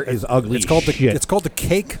 right there is ugly It's called shit. It's called the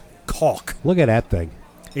Cake Caulk. Look at that thing.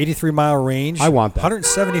 83 mile range. I want that.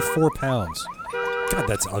 174 pounds. God,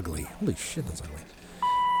 that's ugly. Holy shit, that's ugly.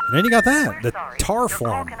 And then you got that, the Tar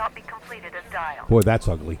Form. Boy, that's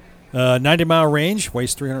ugly. 90 mile range,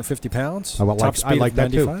 weighs 350 pounds. I Top like speed of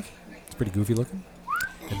that too. 95. It's pretty goofy looking.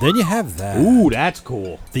 And then you have that. Ooh, that's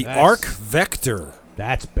cool. The That's- Arc Vector.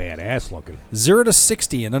 That's badass looking. 0 to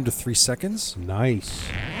 60 in under 3 seconds. Nice.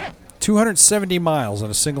 270 miles on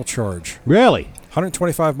a single charge. Really?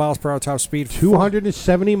 125 miles per hour top speed.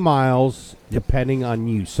 270 miles depending on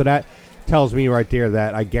use. So that tells me right there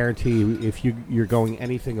that I guarantee you if you're going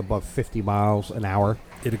anything above 50 miles an hour.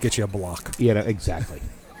 It'll get you a block. Yeah, exactly.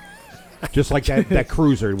 Just like that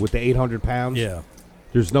cruiser with the 800 pounds. Yeah.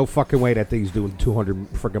 There's no fucking way that thing's doing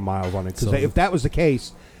 200 friggin' miles on it. Because So- if that was the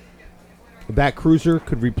case, that cruiser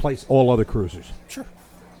could replace all other cruisers. Sure.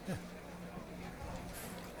 Yeah.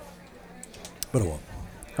 But it won't.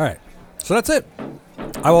 All right. So that's it.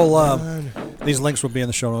 I will. These links will be in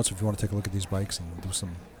the show notes if you want to take a look at these bikes and do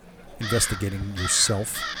some investigating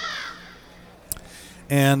yourself.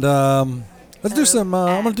 And let's do some.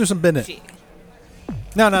 I'm going to do some Bennett.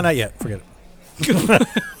 No, not yet. Forget it.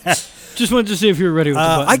 Just wanted to see if you were ready with the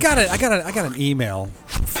button. I got an email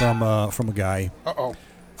from a guy. Uh-oh.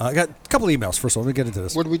 I got a couple emails. First of all, let me get into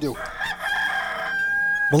this. What do we do?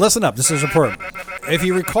 Well, listen up. This is important. If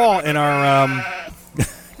you recall, in our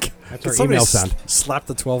That's our somebody email sound. slap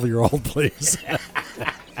the 12-year-old, please.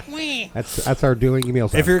 That's our doing email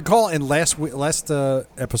sound. If you recall, in last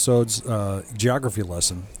episode's geography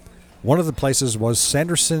lesson, one of the places was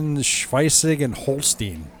Sanderson, Schweissig, and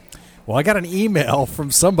Holstein. Well, I got an email from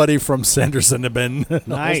somebody from Sanderson and Ben.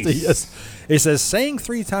 Nice. Holstein. Yes. It says, saying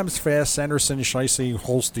 3 times fast, Sanderson, Schweissig,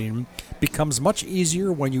 Holstein becomes much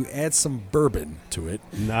easier when you add some bourbon to it.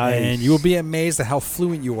 Nice. And you will be amazed at how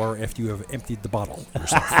fluent you are after you have emptied the bottle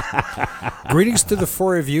yourself. Greetings to the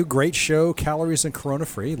 4 of you. Great show. Calories and Corona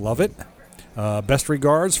free. Love it. Best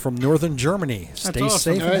regards from Northern Germany. Stay awesome.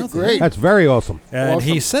 safe All and right, healthy. great. That's very awesome. And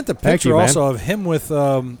he Awesome. sent a Thank picture you, man. also of him with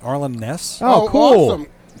Arlen Ness. Oh, cool. Awesome.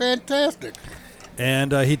 Fantastic.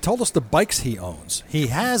 And he told us the bikes he owns. He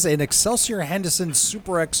has an Excelsior Henderson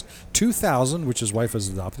Super X 2000, which his wife has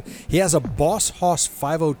adopted. He has a Boss Hoss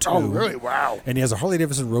 502. Oh, really? Wow. And he has a Harley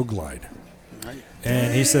Davidson Road Glide.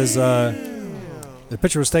 And he says the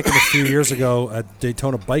picture was taken a few years ago at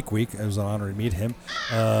Daytona Bike Week. It was an honor to meet him.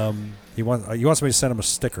 He wants me to send him a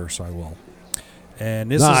sticker, so I will.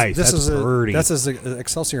 And this Nice. is That's pretty. that's his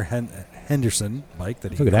Excelsior Henderson bike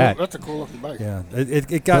that he Look at Oh, that. that's a cool looking bike. Yeah,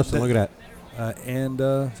 it got. Justin, look at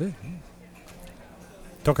that. See.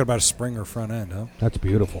 Talking about a Springer front end, huh? That's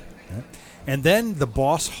beautiful. And then the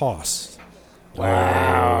Boss Hoss,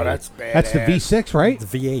 Wow, that's bad. That's the V6, right? the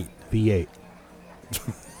V8. V8.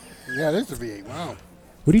 Yeah, that's a V8. Wow.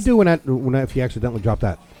 What do you do when if you accidentally drop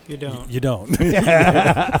that? You don't. You don't.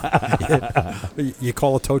 You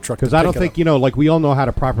call a tow truck Because to I don't pick it think, like we all know how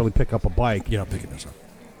to properly pick up a bike. up. You're not picking this up.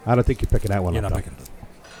 I don't think you're picking that one You're up. not though. picking it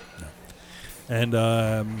up. No.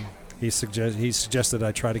 And he suggested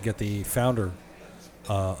I try to get the founder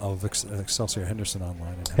of Excelsior Henderson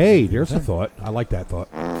online. And Hey, there's a thought. I like that thought.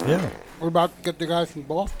 Yeah. What about get the guys from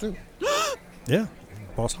Boss, too? Yeah,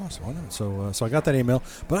 Boss Hoss. Why not? So I got that email,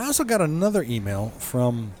 but I also got another email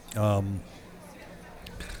from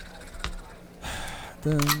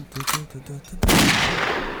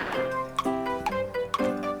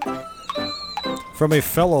from a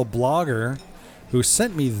fellow blogger who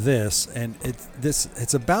sent me this, and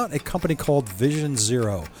it's about a company called Vision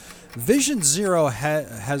Zero. Vision Zero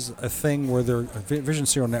has a thing where they're Vision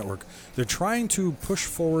Zero Network. They're trying to push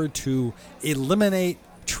forward to eliminate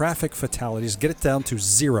traffic fatalities, get it down to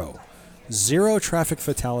zero traffic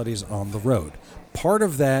fatalities on the road. Part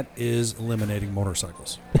of that is eliminating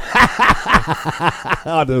motorcycles.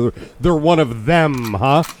 They're one of them,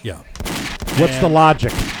 huh? Yeah. What's the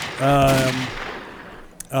logic?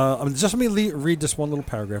 Just let me read this one little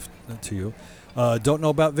paragraph to you. Don't know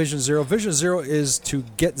about Vision Zero. Vision Zero is to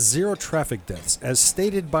get 0 traffic deaths. As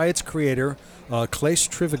stated by its creator, Claes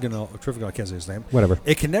Trivigano, I can't say his name. Whatever.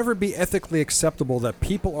 It can never be ethically acceptable that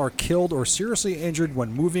people are killed or seriously injured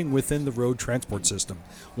when moving within the road transport system.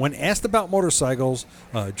 When asked about motorcycles,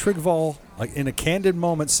 Trigval, in a candid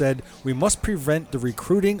moment, said, "We must prevent the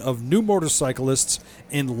recruiting of new motorcyclists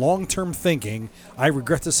in long-term thinking. I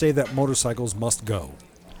regret to say that motorcycles must go."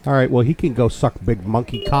 All right, well, he can go suck big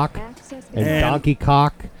monkey cock and donkey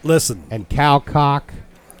cock Listen, and cow cock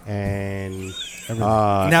and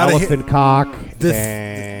Now, elephant cock.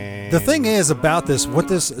 the thing is about this,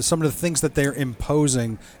 some of the things that they're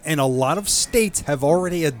imposing, and a lot of states have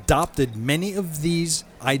already adopted many of these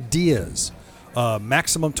ideas.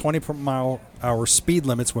 Maximum 20 per mile hour speed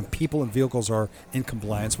limits when people and vehicles are in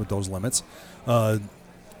compliance with those limits.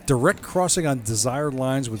 Direct crossing on desired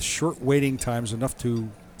lines with short waiting times, something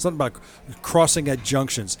about crossing at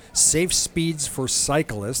junctions. Safe speeds for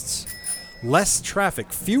cyclists. Less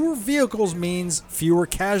traffic. Fewer vehicles means fewer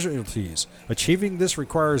casualties. Achieving this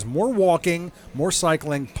requires more walking, more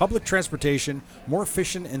cycling, public transportation, more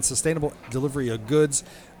efficient and sustainable delivery of goods,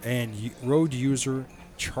 and road user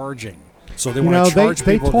charging. So they want to charge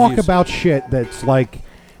they people. talk to use. about shit that's like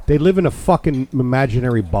they live in a fucking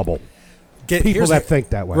imaginary bubble. People Here's that think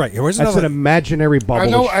that way. Right. Here's That's another- an imaginary bubble. I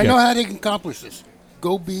know of shit. how they can accomplish this.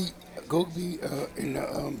 Go be in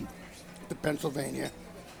the Pennsylvania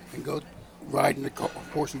and go riding the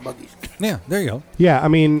horse and buggies. Yeah, there you go. Yeah, I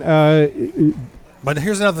mean, But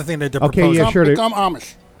here's another thing that they're Okay, proposing. yeah, sure. Become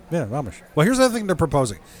Amish. Yeah, Amish. Well, here's another thing they're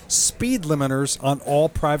proposing: speed limiters on all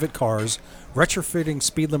private cars, retrofitting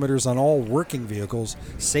speed limiters on all working vehicles,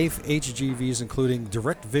 safe HGVs, including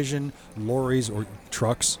direct vision lorries or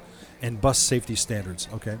trucks, and bus safety standards.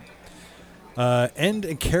 Okay.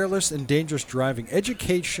 End careless and dangerous driving.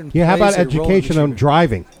 Education. yeah. How plays about a role in education on achieving-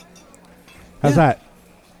 driving? How's Yeah. that?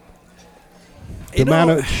 The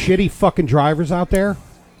amount of shitty fucking drivers out there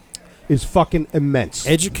is fucking immense.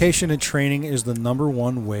 Education and training is the number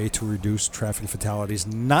one way to reduce traffic fatalities,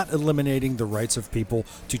 not eliminating the rights of people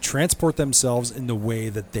to transport themselves in the way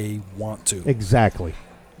that they want to. Exactly.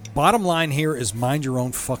 Bottom line here is mind your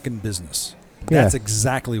own fucking business. Yeah. That's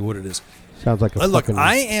exactly what it is. Sounds like a Look, fucking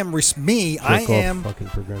I am fucking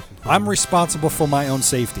progressive. I'm responsible for my own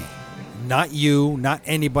safety. Not you, not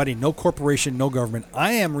anybody, no corporation, no government.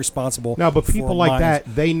 I am responsible. No, but for people like mine.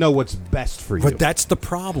 that, they know what's best for you. But that's the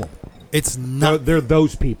problem. It's No, not. they're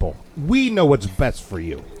those people. We know what's best for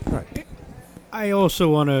you. Right. I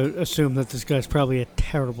also want to assume that this guy's probably a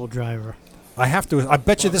terrible driver. I have to. I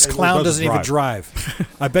bet you this Well, clown doesn't doesn't even drive.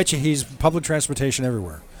 I bet you he's public transportation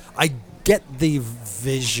everywhere. I get the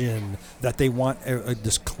vision that they want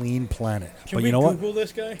this clean planet. But you know what?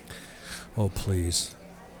 this guy? Oh, please.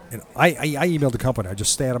 And I emailed the company. I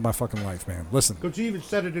just stay out of my fucking life, man. Listen. Because you even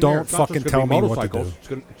said it in Don't there. It's not just fucking gonna tell be me what to motorcycles.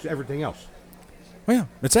 do. It's everything else. Well, yeah,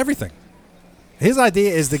 it's everything. His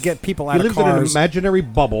idea is to get people He out of lives in an cars. imaginary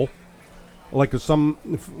bubble, like some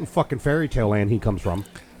fucking fairy tale land he comes from,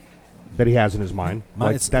 that he has in his mind.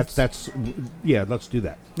 Like, that's yeah. Let's do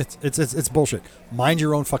that. It's bullshit. Mind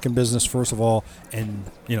your own fucking business first of all, and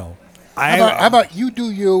you know, How about you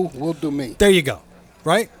do you, we'll do me. there you go,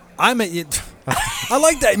 right? I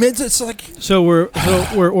like that. I mean, it's like So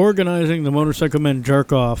we're organizing the Motorcycle Men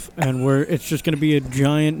jerk off, and it's just going to be a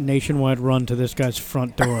giant nationwide run to this guy's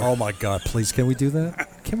front door, oh my god, please, can we do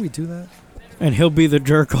that? Can we do that? and he'll be the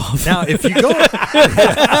jerk off. Now, if you go, Jerk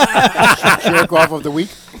off of the week.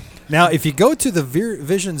 now if you go to the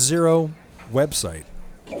Vision Zero website,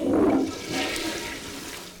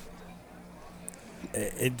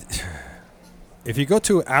 if you go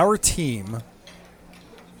to our team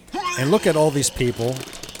and look at all these people,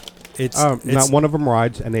 it's Not one of them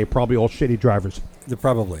rides, and they're probably all shitty drivers. they're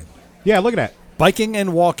probably Yeah, look at that. biking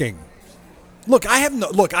and walking. Look,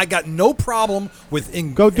 I got no problem with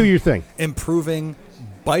Go do your thing. improving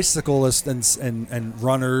bicyclists and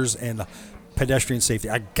runners and pedestrian safety.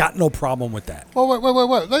 I got no problem with that. Oh,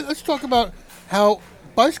 wait. Let's talk about how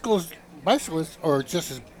bicyclists are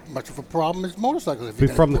just as much of a problem as motorcycles. If you're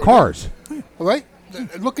gonna From the put it cars. All right?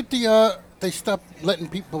 Look at they stopped letting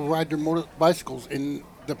people ride their bicycles in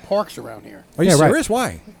the parks around here. Are you Yeah, right. serious?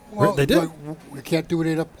 Why? They did? We can't do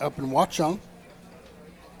it up in Watchung.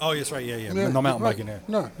 Oh, yes, right. Yeah. No mountain right. biking there.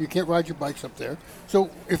 No, you can't ride your bikes up there. So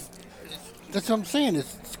that's what I'm saying.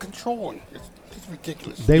 It's controlling. It's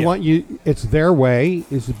ridiculous. They Yeah. want you. It's their way.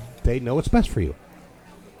 They know what's best for you.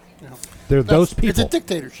 You know, They're those It's a people.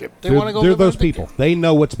 dictatorship. They They're, want to go. they're live in a those people. They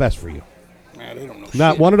know what's best for you. Nah, they don't know.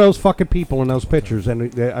 Not shit. one of those fucking people in those pictures,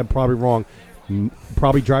 and I'm probably wrong.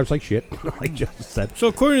 Probably drives like shit, like just said. So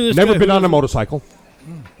according to this Never guy been who on a doesn't- motorcycle.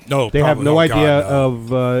 No, They have probably- no oh, idea God,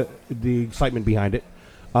 no. of the excitement behind it.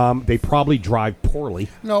 They probably drive poorly.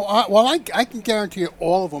 No, I can guarantee you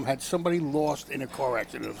all of them had somebody lost in a car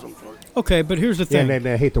accident of some sort. Okay, but here's the Yeah, thing. and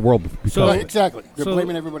they hate the world because So- of Right, it. exactly. They're so-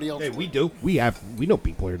 blaming everybody else. Hey, for we it. do. We know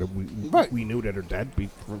people here that Right. we knew that are dead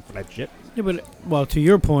for that shit. Yeah, but well, to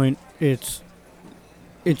your point, it's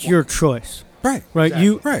your choice, Right. right?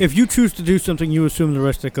 You Right. if you choose to do something, you assume the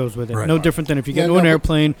rest that goes with it. Right. No different than if you get Yeah, into no, an but-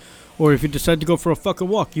 airplane, or if you decide to go for a fucking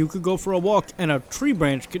walk. You could go for a walk, and a tree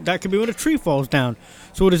branch that could be when a tree falls down.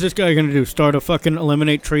 So what is this guy going to do? Start a fucking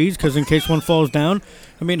eliminate trees because in case one falls down?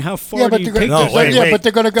 I mean, how far Yeah, do but you they're take gonna, this? No, wait, but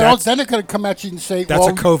they're going to go. That's- Then they're going to come at you and say, That's well,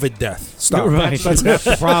 a COVID death. Stop. Right. That's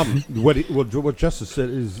the problem. What Justice said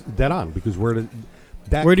is dead on because Where do you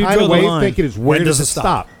kind draw of the way of going? thinking is where When does does it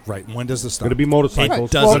stop? Right. When does this stop? Going to be motorcycles.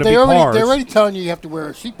 It doesn't. well, Going to be cars. they're already telling you have to wear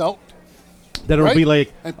a seatbelt. Then it'll right? be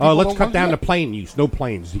like, And people let's don't cut want down that. the plane use. No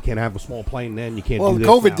planes. You can't have a small plane. Then you can't. Well, do this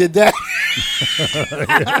COVID now. did that.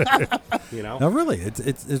 You know, No, really. It's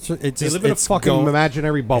they just, live in a it's fucking go-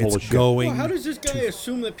 imaginary bubble It's of shit. going. does this guy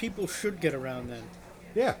assume that people should get around then?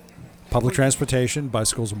 Yeah, Public transportation,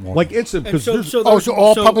 bicycles, and walking. like instant And because So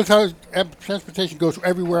all public transportation goes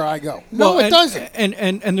everywhere I go. No, it and, doesn't.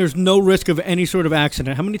 And there's no risk of any sort of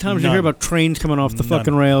accident. How many times do you hear None. about trains coming off the None.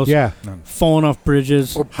 fucking rails? yeah. Falling off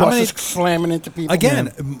bridges. Or How many- buses slamming into people.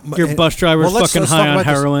 Again, Your bus driver's well, let's fucking talk high on about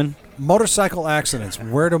this. heroin. Motorcycle accidents.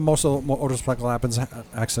 Where do most of the motorcycle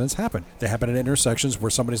accidents happen? They happen at intersections where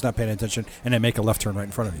somebody's not paying attention and they make a left turn right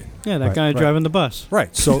in front of you. Yeah, that guy driving the bus.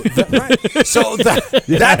 Right. So, that's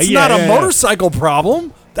not a motorcycle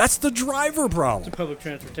problem. That's the driver problem. It's public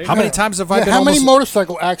transportation. How many times have I been? How many almost-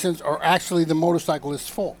 motorcycle accidents are actually the motorcyclist's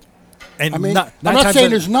fault? And I mean, not I'm not times saying are-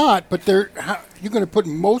 there's not, but you're going to put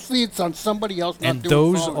mostly it's on somebody else. Not and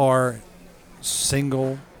doing those following. are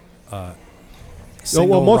single. No,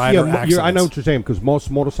 Single well, most rider I know accidents. what you're saying because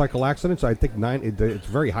most motorcycle accidents, I think it's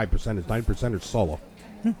very high percentage. 9% is solo.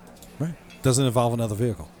 Right. Doesn't involve another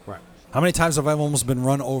vehicle. Right. How many times have I almost been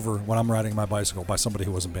run over when I'm riding my bicycle by somebody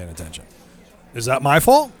who wasn't paying attention? Is that my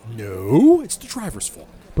fault? No, it's the driver's fault.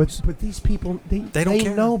 But these people they don't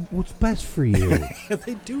care. know what's best for you.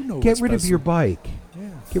 They do know. Get what's rid of best your for- bike. Yeah.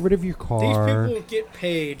 Get rid of your These car. people get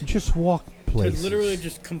paid Just walk to places. literally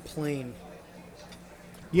just complain.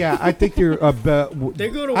 Yeah, I think they're. They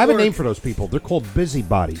go to I have a work. name for those people. They're called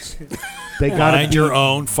busybodies. They gotta Mind be, your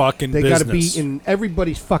own fucking They business. got to be in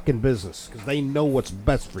everybody's fucking business because they know what's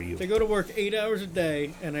best for you. They go to work 8 hours a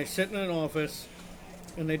day, and they sit in an office,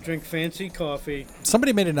 and they drink fancy coffee.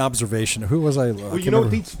 Somebody made an observation. Who was I? Well, you know,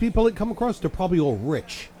 these people that come across, they're probably all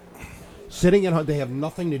rich. Sitting at home, they have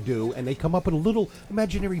nothing to do, and they come up with little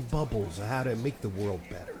imaginary bubbles of how to make the world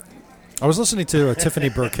better. I was listening to Tiffany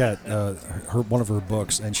Burkett, one of her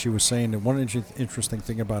books, and she was saying that one interesting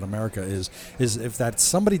thing about America is if that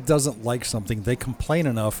somebody doesn't like something, they complain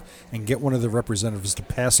enough and get one of the representatives to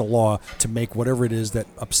pass a law to make whatever it is that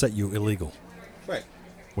upset you illegal. Right.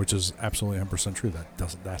 Which is absolutely 100% true.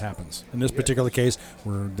 That happens. In this particular case,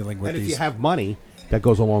 we're dealing with And if these. you have money, that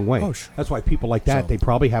goes a long way. Oh, sure. That's why people like that, So- they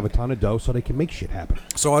probably have a ton of dough so they can make shit happen.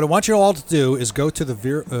 So what I want you all to do is go to the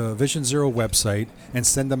Vision Zero website and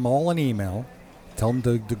send them all an email. Tell them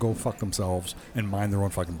to go fuck themselves and mind their own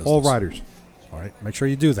fucking business. All riders. All right. Make sure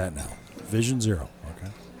you do that now. Vision Zero.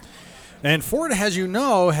 Okay. And Ford, as you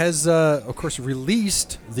know, has, of course,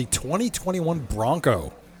 released the 2021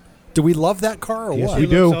 Bronco. Do we love that car or Yes, what? we It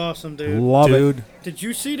do. looks awesome, dude. Love Dude. it. Did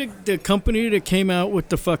you see the company that came out with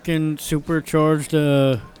the fucking supercharged?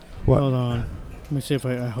 What? Hold on. Let me see if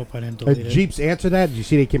I hope I didn't delete it. Jeeps answer that. Did you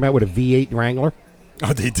see they came out with a V8 Wrangler?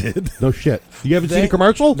 Oh, they did? No shit. You haven't seen a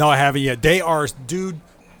commercial? No, I haven't yet. They are, dude,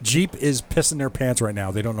 Jeep is pissing their pants right now.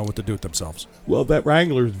 They don't know what to do with themselves. Well, that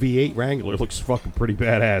Wrangler's V8 Wrangler looks fucking pretty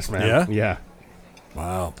badass, man. Yeah? Yeah.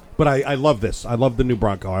 Wow. But I love this. I love the new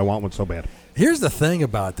Bronco. I want one so bad. Here's the thing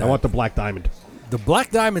about that. I want the Black Diamond. The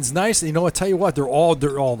Black Diamond's nice. You know, I tell you what, they're all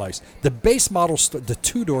nice. The base model, the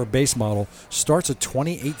two-door base model, starts at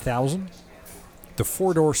 $28,000. The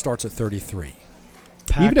four-door starts at $33,000.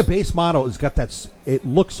 Even the base model has got that. It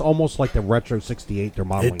looks almost like the retro '68 they're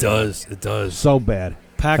modeling. It does. It does. So bad.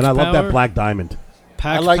 Pax And I love Power? that Black Diamond.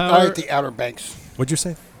 Pax I Power. like the Outer Banks. What'd you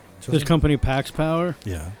say? This company, Pax Power,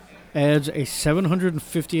 Yeah. adds a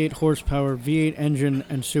 758 horsepower V8 engine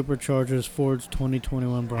and supercharges Ford's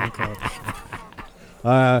 2021 Bronco.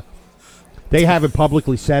 They haven't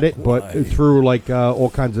publicly said it, but Why? through like all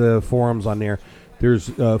kinds of forums on there, there's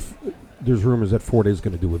rumors that Ford is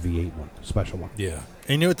going to do a V8 one, special one. Yeah.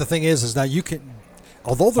 And you know what the thing is now you can,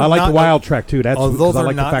 although they're I like not, the Wild Track too. That's although because I they're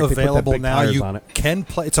like the not fact they put that available big now, tires you on it. can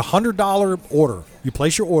play. It's $100 order. You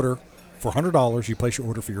place your order for $100. You place your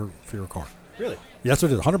order for your car. Really? Yeah, that's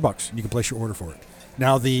what it is. $100. You can place your order for it.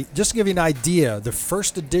 Now, just to give you an idea, the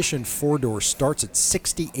first edition four-door starts at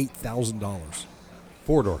 $68,000.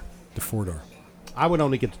 4-door. The four-door. I would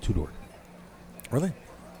only get the 2-door. Really?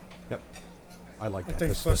 Yep. I like that.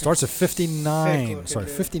 think That's- It starts at looking, dude.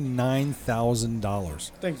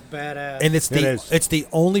 $59,000. Thing's badass. And it's It is. it's the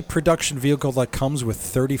only production vehicle that comes with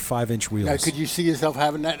 35-inch wheels. Now, could you see yourself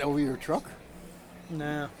having that over your truck?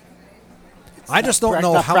 nah. I just don't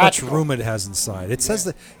know not how much practical. room it has inside. It says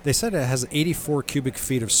that they said it has 84 cubic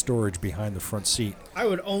feet of storage behind the front seat. I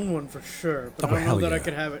would own one for sure, but Oh, I don't hell know that I yeah.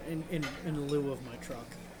 could have it in lieu of my truck.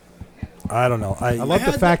 I don't know. I love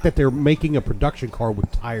the had fact that they're making a production car with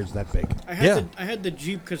tires that big. I had the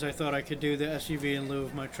Jeep because I thought I could do the SUV in lieu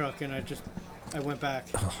of my truck, and I went back.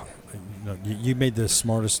 You made the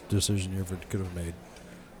smartest decision you ever could have made.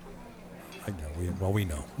 I know. We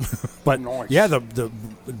know. But Nice. yeah, the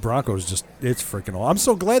Broncos it's freaking awesome. I'm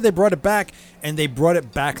so glad they brought it back, and they brought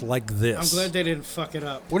it back like this. I'm glad they didn't fuck it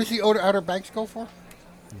up. What does the Outer Banks go for?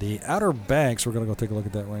 The Outer Banks, we're going to go take a look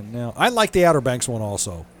at that right now. I like the Outer Banks one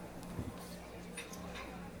also.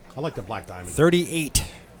 I like the Black Diamond. 38.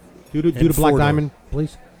 Do the And Black 4-door. Diamond,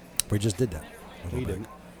 please. We just did that. We didn't.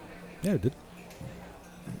 Yeah, it did.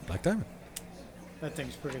 Black Diamond. That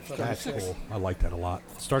thing's pretty fucking That's sick. cool. I like that a lot.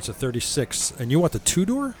 Starts at 36. And you want the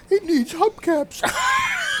two-door? It needs hubcaps.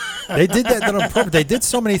 They did that on purpose. They did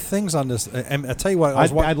so many things on this. And I tell you what,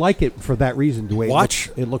 I'd like it for that reason. The way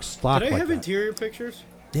it looks stock Did I like have that. interior pictures?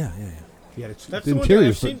 Yeah. Yeah, it's, That's the the one thing I've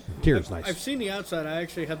interior's, seen. interior's nice. I've seen the outside. I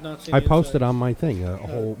actually have not seen. I the posted inside. on my thing a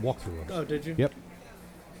whole walkthrough of it. Oh, did you? Yep.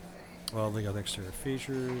 Well, they got exterior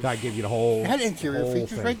features. I give you the whole. It had interior whole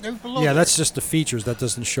features thing. right there below. Yeah, there. that's just the features. That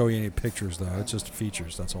doesn't show you any pictures, though. It's just the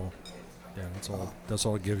features. That's all. Yeah, that's all. That's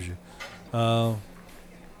all it gives you. Yeah,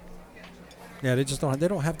 they just don't. They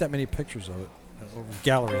don't have that many pictures of it.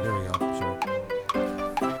 Gallery. There we go. Sorry.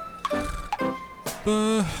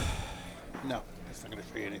 No, that's not going to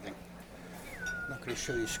show you anything. I'm not going to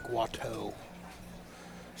show you Squatto.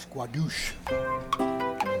 Squadouche.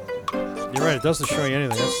 You're right. It doesn't show you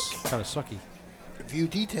anything. That's kind of sucky. View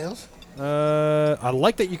details. I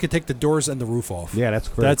like that you can take the doors and the roof off. Yeah, that's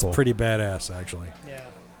very That's cool. pretty badass, actually. Yeah.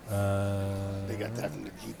 They got that in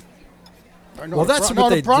the Jeep. Or no, Well, the that's Bron- what no,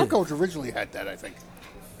 they the did. Broncos originally had that, I think.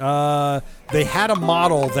 They had a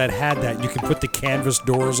model that had that. You can put the canvas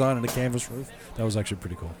doors on and the canvas roof. That was actually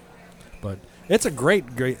pretty cool. But it's a great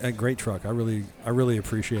truck. I really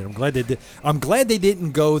appreciate it. I'm glad they did. I'm glad they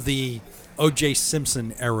didn't go the O.J.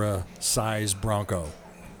 Simpson era size Bronco.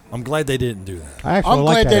 I'm glad they didn't do that. I actually I'm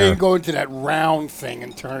like glad that they era. didn't go into that round thing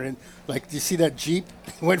and turn it. Like, do you see that Jeep?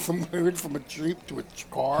 Went from a Jeep to a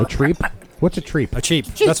car. A treep? What's a treep? A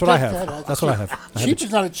cheap. Jeep, That's what I that- have. that- That's what I have. I have a Jeep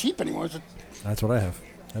is not a Jeep anymore. That's what I have.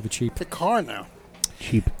 I have a cheap. It's a car now.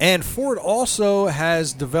 Cheap. And Ford also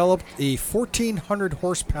has developed a 1,400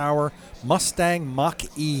 horsepower Mustang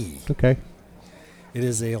Mach-E. Okay. It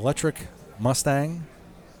is an electric Mustang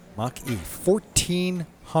Mach-E.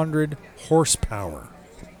 1,400 horsepower.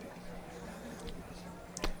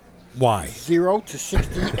 Why? 0 to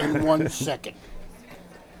 60 in 1 second.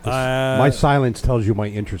 My silence tells you my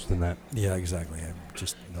interest in that. Yeah, exactly. I have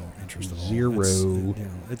just no interest at all. Zero.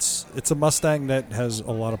 It's a Mustang that has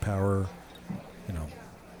a lot of power. You know,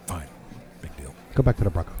 fine, big deal. Go back to the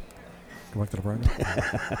Bronco. Go back to the Bronco.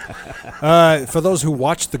 For those who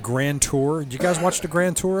watched the Grand Tour, did you guys watch the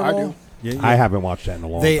Grand Tour at I all? do. Yeah, I haven't watched that in a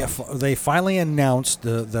long time. They finally announced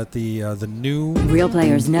that the new Real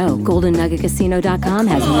players know GoldenNuggetCasino.com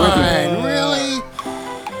has more than... Really?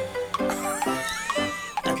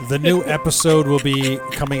 the new episode will be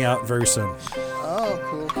coming out very soon. Oh,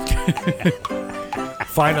 cool.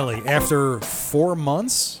 Finally, after 4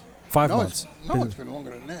 months, 5 No, months. it's been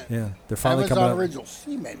longer than that. Yeah, they're finally Amazon coming out. original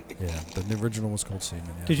Seaman. Yeah, the original was called Seaman.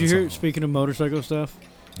 Yeah, Did you that's hear? all. Speaking of motorcycle stuff,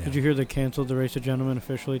 Yeah. did you hear they canceled the Race of Gentlemen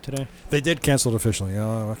officially today? They did cancel it officially.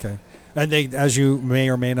 Oh, okay. And they, as you may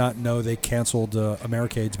or may not know, they canceled.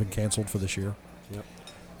 Americade's been canceled for this year. Yep.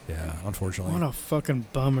 Yeah, unfortunately. What a fucking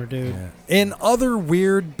bummer, dude. Yeah. In other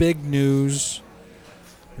weird big news,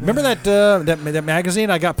 remember that magazine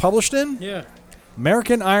I got published in? Yeah.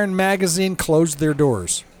 American Iron Magazine closed their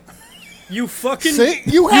doors. You fucking. See,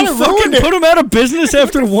 you had to fucking ruin it. put them out of business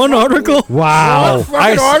after one article. Wow. One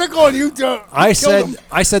fucking article and you don't. I said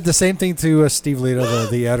the same thing to Steve Lito,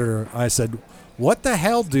 the editor. I said, "What the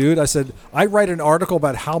hell, dude?" I said, "I write an article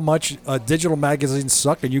about how much digital magazines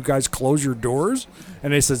suck, and you guys close your doors."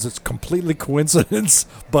 And they says it's completely coincidence,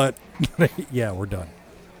 but yeah, we're done.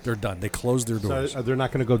 They're done. They closed their doors. So they're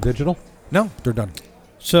not going to go digital? No, they're done.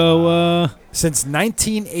 So, Since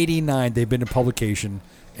 1989, they've been in publication,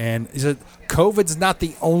 and he said COVID's not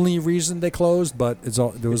the only reason they closed, but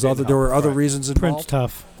there were other reasons involved. Print's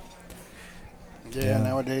tough. Yeah,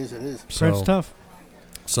 nowadays it is. Print's tough.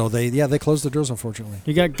 So they closed the doors, unfortunately.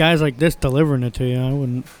 You got guys like this delivering it to you. I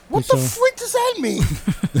wouldn't. What the freak does that mean?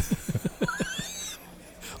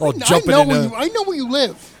 Oh, I jumping know in. I know where you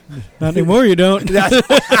live. Not anymore. You don't.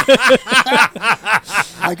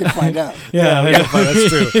 I can find out. Yeah, that's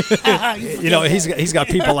true. You know, he's got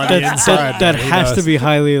people on the inside. that has to be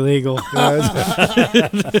highly illegal.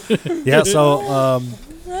 Yeah. So I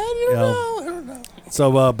don't know.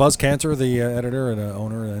 So Buzz Cantor, the editor and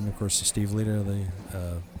owner, and of course Steve Lito, the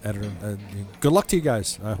editor. Good luck to you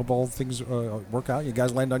guys. I hope all things work out. You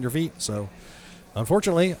guys land on your feet. So,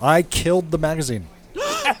 unfortunately, I killed the magazine.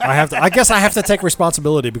 I guess I have to take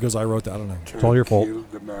responsibility because I wrote that. I don't know. It's all your fault.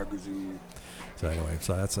 The magazine. So anyway,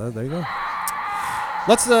 so that's there you go.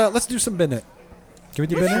 Let's do some Bennett. Can we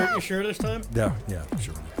do Bennett? You sure this time? Yeah,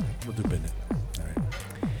 sure. We'll do Bennett. All right.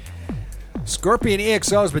 Scorpion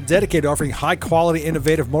EXO has been dedicated to offering high-quality,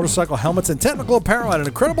 innovative motorcycle helmets and technical apparel at an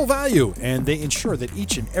incredible value, and they ensure that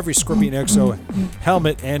each and every Scorpion EXO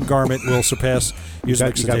helmet and garment will surpass user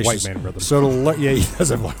You got white expectations. man rhythm. So he does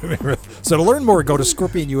have white man rhythm. So to learn more, go to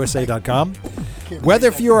ScorpionUSA.com. Whether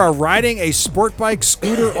if you are riding a sport bike,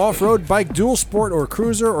 scooter, off-road bike, dual sport, or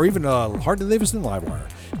cruiser, or even a Harley-Davidson Livewire,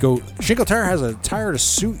 Shinko Tire has a tire to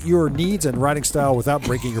suit your needs and riding style without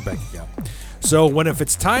breaking your bank account. So if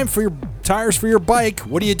it's time for your tires for your bike,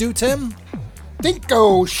 what do you do, Tim?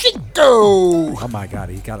 Shinko. Oh my God,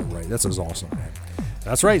 he got it right. This is awesome, man.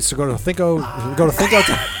 That's right. So go to Thinko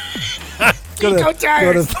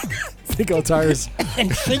Tires.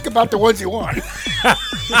 And think about the ones you want.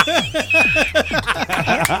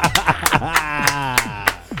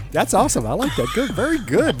 That's awesome. I like that. Good. Very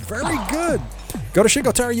good. Very good. Go to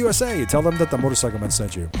Shinko Tire USA. Tell them that the Motorcycle Man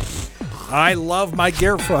sent you. I love my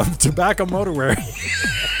gear from Tobacco Motorwear.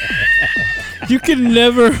 You can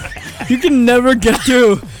never get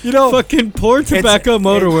through. Fucking poor Tobacco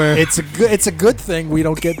Motorwear. It's a good thing we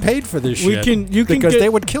don't get paid for this shit. Because they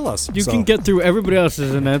would kill us. You can get through everybody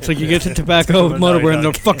else's, and that's like you get to Tobacco Motorwear, and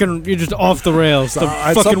you're just off the rails. The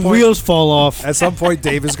fucking wheels fall off. At some point,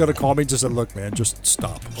 Dave is going to call me and just say, "Look, man, just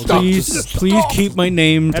stop. Please keep my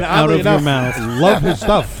name out of your mouth." Love his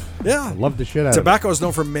stuff. Yeah, love the shit out Tobacco is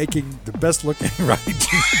known for making the best looking riding.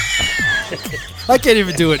 I can't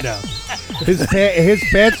even do it now. His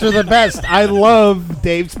pants are the best. I love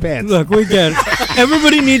Dave's pants. Look, we get it.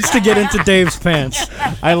 Everybody needs to get into Dave's pants.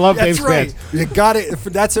 I love That's Dave's right. pants. You got it.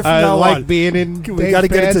 That's it from I now like on. being in We Dave's got to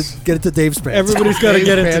pants. get into Dave's pants. Everybody's got to Dave's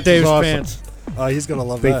get into pants Dave's is awesome. pants. He's going to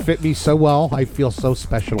love They that. fit me so well. I feel so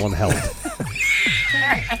special and held.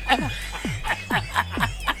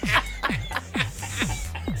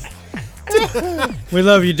 We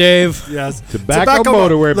love you, Dave. Yes. Tobacco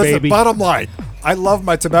Motorwear, listen, baby. Bottom line, I love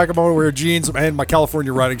my Tobacco Motorwear jeans and my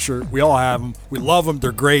California riding shirt. We all have them. We love them.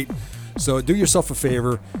 They're great. So do yourself a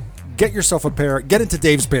favor. Get yourself a pair. Get into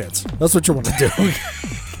Dave's pants. That's what you want to do.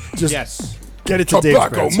 Just get into Dave's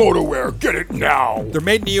Tobacco pants. Motorwear. Get it now. They're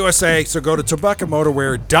made in the USA, so go to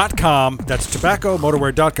tobaccomotorwear.com. That's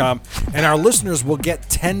tobaccomotorwear.com. And our listeners will get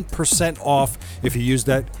 10% off if you use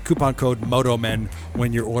that coupon code MOTOMEN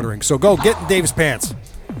when you're ordering. So go get in Dave's pants.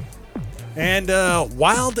 And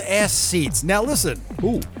wild ass seats. Now listen.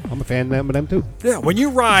 Ooh, I'm a fan of them too. Yeah, when you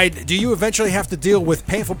ride, do you eventually have to deal with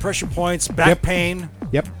painful pressure points, back pain,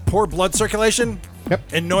 Yep. poor blood circulation, Yep.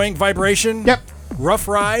 annoying vibration, Yep. rough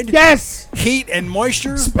ride, Yes. heat and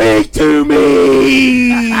moisture? Speak to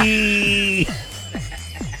me.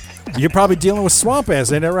 You're probably dealing with swamp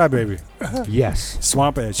ass, ain't that right, baby? Yes.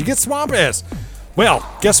 Swamp ass. You get swamp ass. Well,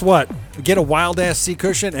 guess what? Get a wild ass seat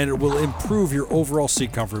cushion, and it will improve your overall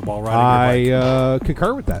seat comfort while riding your bike. I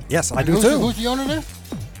concur with that. Yes, I do Who's, too. who's the owner there?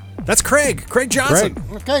 That's Craig Johnson.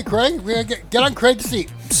 Okay, Craig. We're gonna get on Craig's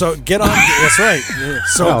seat. So get on. That's right.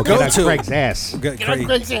 So Oh, go get on to Craig's ass. Get Get on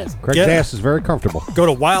Craig's ass. Craig's Get- ass is very comfortable. Go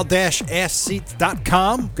to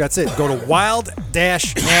wild-assseats.com. That's it. Go to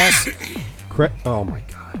wild-ass. Oh my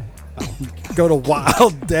God. Go to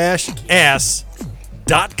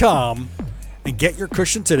wild-ass.com and get your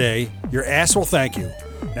cushion today. Your ass will thank you.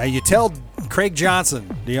 Now you tell Craig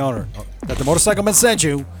Johnson, the owner, that the Motorcycle Man sent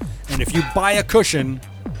you, and if you buy a cushion,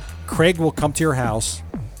 Craig will come to your house,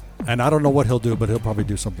 and I don't know what he'll do, but he'll probably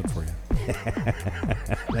do something for you.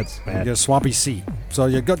 That's You bad. get a swampy seat, so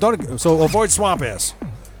so avoid swamp ass.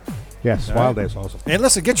 Yes, wild ass also. And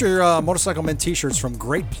listen, get your Motorcycle Men t-shirts from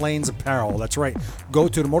Great Plains Apparel. That's right. Go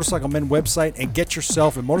to the Motorcycle Men website and get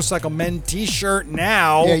yourself a Motorcycle Men t-shirt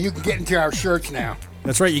now. Yeah, you can get into our shirts now.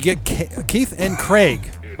 That's right. You get Keith and Craig.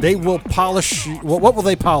 They will polish. Well, what will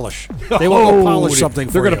they polish? They will go polish something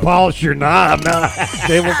for They're you. going to polish your knob. No,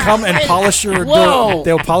 They will come and polish your Whoa.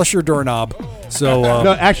 They'll polish your doorknob. So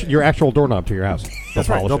no, actually, your actual doorknob to your house. that's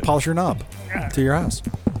right. They'll it. polish your knob to your house.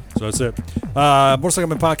 So that's it. Motorcycle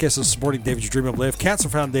Man Podcast is supporting David, You Dream of Live Cancer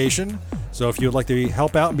Foundation. So if you would like to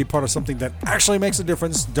help out and be part of something that actually makes a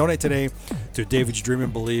difference, donate today to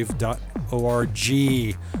davidsdreamandbelieve.org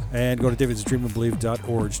and go to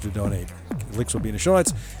davidsdreamandbelieve.org to donate. Links will be in the show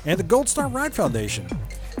notes. And the Gold Star Ride Foundation.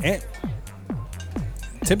 And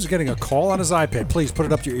Tim's getting a call on his iPad. Please put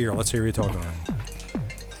it up to your ear. Let's hear you talking about it.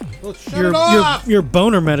 Your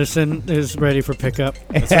boner medicine is ready for pickup.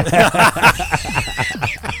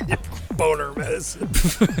 Boner medicine.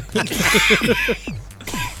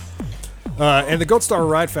 And the Gold Star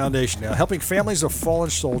Ride Foundation now helping families of fallen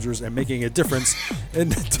soldiers and making a difference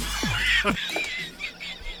in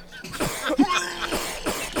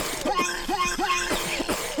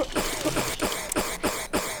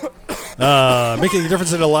making a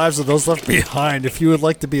difference in the lives of those left behind. If you would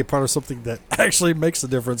like to be a part of something that actually makes a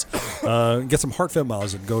difference, get some heartfelt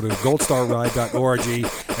miles and go to goldstarride.org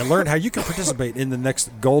and learn how you can participate in the next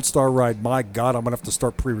Gold Star Ride. My God, I'm going to have to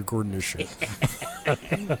start pre-recording this shit.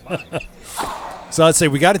 So let's say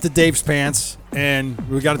we got it to Dave's pants and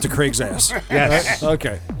we got it to Craig's ass. Yes.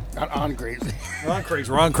 Okay. Not on Graves.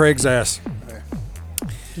 We're on Craig's ass.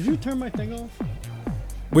 Did you turn my thing off?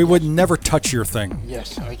 We would never touch your thing.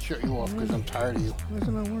 Yes, I shut you off because I'm tired of you. Why is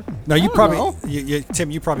it not working? No, you don't probably, know. Tim,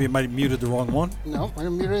 you probably might have muted the wrong one. No, I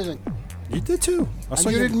didn't mute anything. You did too. I saw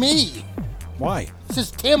you- muted me. Why? It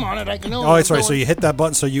says Tim on it. I can know. Oh, that's right. So you hit that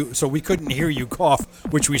button, so we couldn't hear you cough,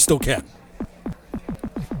 which we still can.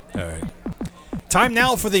 All right. Time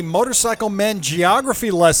now for the Motorcycle Men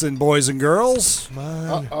geography lesson, boys and girls.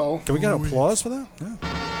 Uh-oh. Can we get applause for that? Yeah.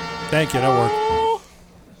 Thank you. That worked.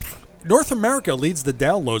 North America leads the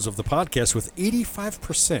downloads of the podcast with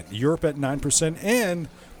 85%, Europe at 9%, and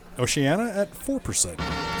Oceania at 4%.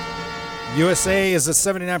 USA is at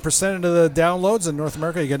 79% of the downloads. In North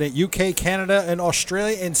America, you got UK, Canada, and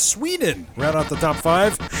Australia, and Sweden round out the top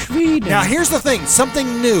 5. Sweden. Now, here's the thing.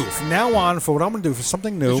 Something new. From now on, for what I'm going to do, for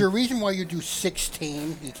something new. Is there a reason why you do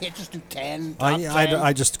 16? You can't just do 10. Top 10?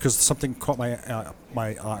 I just, because something caught my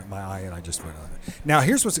eye, and I just went on it. Now,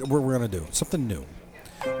 here's what we're going to do. Something new.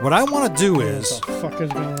 What I want to do is, What the fuck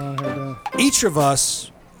is going on here, though? each of us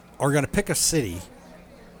are going to pick a city,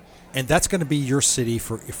 and that's going to be your city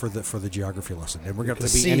for the geography lesson. And we're going to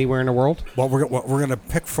Could it be see anywhere in the world? Well, we're going to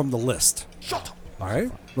pick from the list. Shut up. All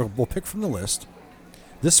right, we'll pick from the list.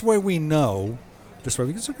 This way we know. This way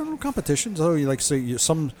we can no competition. So you say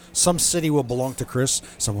some city will belong to Chris,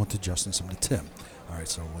 some to Justin, some to Tim. All right,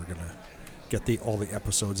 so we're gonna get all the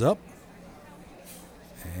episodes up.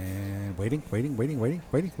 And waiting.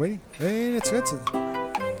 And it's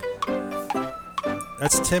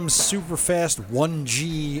that's Tim's super fast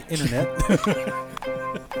 1G internet.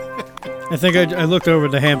 I think I looked over.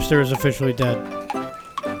 The hamster is officially dead.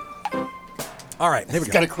 All right, here we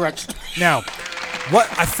go. Got it correct. Now,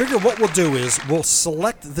 what we'll do is we'll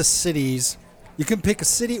select the cities. You can pick a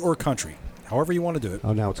city or a country, however you want to do it.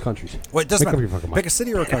 Oh, now it's countries. Well, it doesn't Make up matter. your fucking mind. Pick a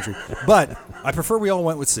city or a country. But I prefer we all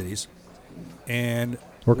went with cities. And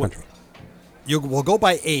Or country. We'll go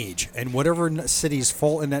by age, and whatever cities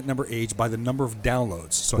fall in that number age by the number of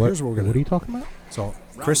downloads. So here's what we're going What to are do. you talking about? So,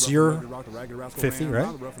 Chris, you're 50, right?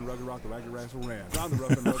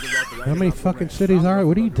 How many fucking cities are?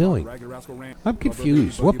 What are you doing? I'm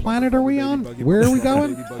confused. What planet are we on? Where are we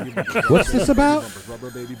going? What's this about?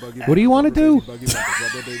 What do you want to do?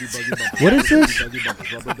 What is this?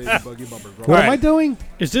 What am I doing?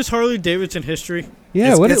 Is this Harley Davidson history?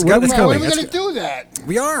 Yeah, what are we Why are we doing? going to do that?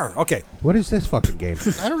 We are. Okay. What is this fucking game?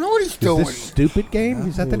 I don't know what he's Is doing. this stupid game?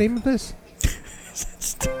 Is that the name of this?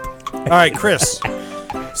 All right, Chris.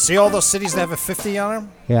 See all those cities that have a 50 on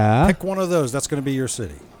them? Yeah. Pick one of those. That's going to be your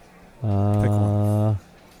city. Pick one. Oh,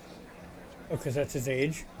 because that's his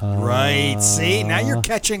age. Right. See? Now you're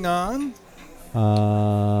catching on.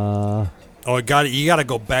 Oh. You got to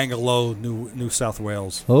go Bangalore, New South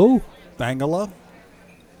Wales. Bangalore?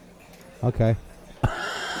 Okay.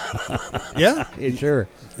 Yeah? Yeah, sure.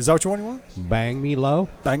 Is that what you want? Bang me low.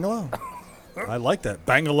 Bangalore. I like that.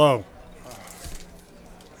 Bangalore.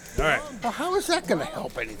 All right. Well, how is that going to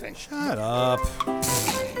help anything? Shut up.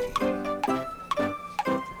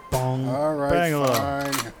 Bong. All right, Bangalore.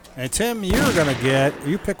 fine. And Tim, you're going to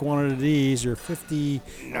you pick one of these. You're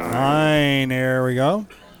 59. There we go.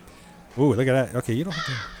 Ooh, look at that. Okay, you don't have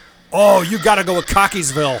to. Oh, you got to go with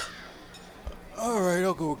Cockeysville. All right,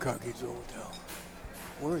 I'll go with Cockeysville Hotel.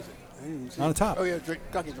 Where is it? I didn't even see On it. the top. Oh, yeah, it's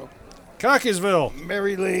right. Cockeysville. Cockeysville.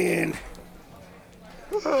 Maryland.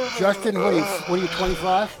 Justin, what are you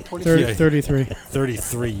 25? 30, 33.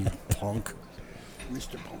 33, you punk.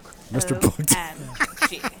 Mr. Punk. Mr. Punk.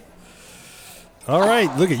 All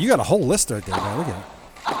right, look at you got a whole list right there. Now look at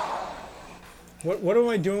it. What am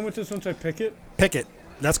I doing with this once I pick it? Pick it.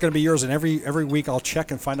 That's going to be yours, and every week I'll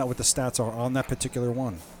check and find out what the stats are on that particular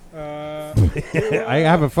one. I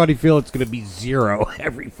have a funny feel it's going to be 0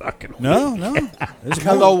 every fucking week. No. There's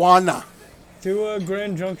more. Kelowna. To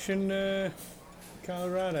Grand Junction,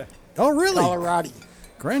 Colorado. Oh, really? Colorado.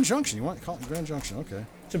 Grand Junction. You want Grand Junction? Okay.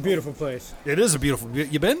 It's a beautiful place. It is a beautiful.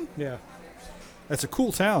 You been? Yeah. It's a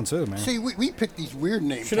cool town too, man. See, we picked these weird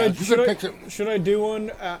names. Should I do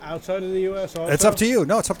one outside of the U.S. also? It's up to you.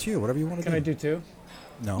 No, it's up to you. Whatever you want to do. Can I do two?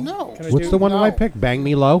 No. No. Can I What's do- the one that I No. picked? Bang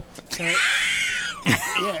me low. Bang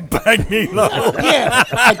me low. Yeah,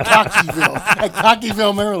 at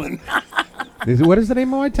Cockeysville, Maryland. What is the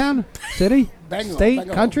name of my town? City? Bangalore, State?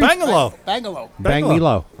 Bangalore. Country? Bangalore. Bangalore. Bang me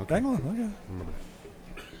low. Bangalore. Okay.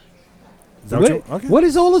 Is that what you, okay. What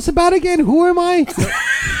is all this about again? Who am I?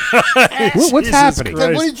 What's Jesus happening? Christ.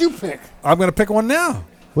 Then what did you pick? I'm going to pick one now.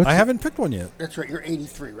 What's I it? haven't picked one yet. That's right, you're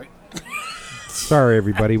 83, right? Sorry,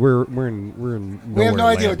 everybody. We're in We have no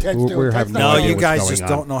nowhere idea land. what Ted's doing. We're Ted's having not no No, idea idea you what's guys going just on.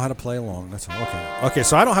 don't know how to play along. That's all. Okay,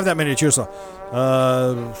 so I don't have that many to choose from.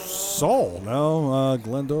 Seoul, no.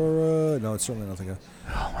 Glendora, no, it's certainly nothing.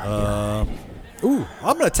 Ooh,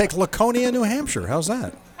 I'm going to take Laconia, New Hampshire. How's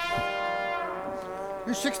that?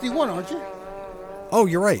 You're 61, aren't you? Oh,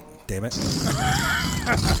 you're right. Damn it.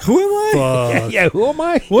 Who am I? Yeah, who am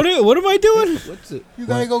I? What am I doing? What's it? You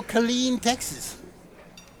gotta go Killeen, Texas.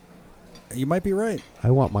 You might be right. I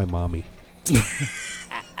want my mommy.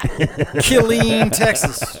 Killeen,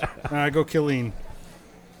 Texas. All right, go Killeen.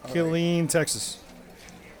 Killeen, Texas.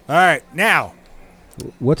 All right, now.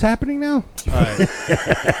 What's happening now? All right.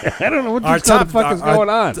 I don't know what Our the fuck top- is our- going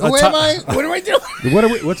on. Who am I? What am I doing?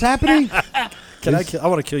 What's happening? I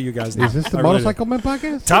want to kill you guys now. Is this the I really Motorcycle Men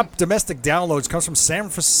podcast? do. Top domestic downloads comes from San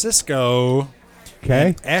Francisco. Okay.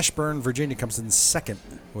 And Ashburn, Virginia comes in second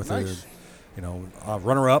with Nice. a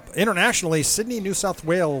runner-up. Internationally, Sydney, New South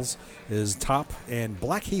Wales is top, and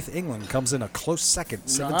Blackheath, England comes in a close second,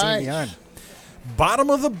 17 Nice. behind. Bottom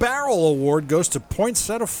of the barrel award goes to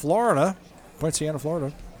Poinciana, Florida,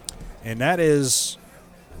 and that is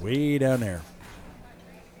way down there.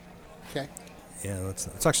 Okay. Yeah, it's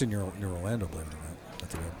actually near Orlando, believe it or not. Not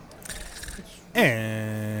too bad.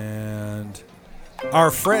 And our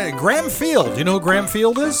friend Graham Field. You know who Graham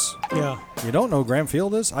Field is? Yeah. You don't know who Graham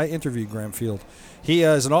Field is? I interviewed Graham Field. He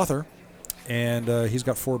is an author, and he's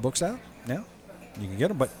got 4 books out now. You can get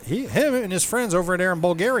them. But him and his friends over there in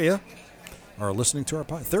Bulgaria are listening to our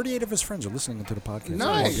podcast. 38 of his friends are listening to the podcast in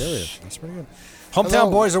Nice. Bulgaria. That's pretty good. Hometown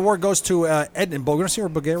Hello. Boys Award goes to Ed in Bulgaria. See where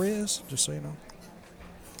Bulgaria is? Just so you know.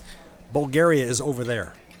 Bulgaria is over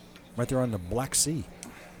there. Right there on the Black Sea.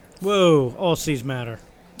 Whoa, all seas matter.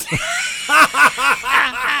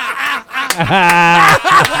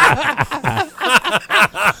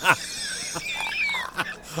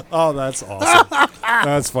 Oh, that's awesome.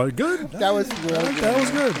 That's funny. Good. That was really good. That was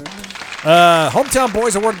good. Hometown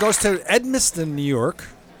Boys Award goes to Edmiston, New York,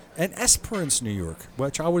 and Esperance, New York,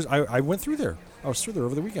 which I went through there. I was through there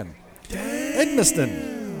over the weekend.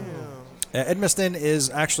 Edmiston. Edmiston is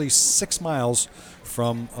actually 6 miles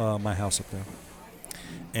from my house up there,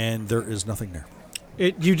 and there is nothing there.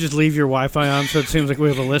 You just leave your Wi-Fi on, so it seems like we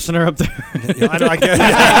have a listener up there.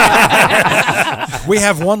 We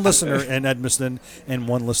have one listener in Edmiston and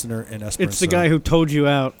one listener in Esperance. It's the guy who told you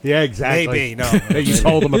out. Yeah, exactly. Maybe, no. You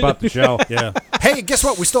told him about the show. Yeah. Hey, guess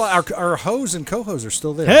what? We still our hoes and co-hoes are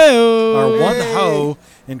still there. Hey-o. Our one hoe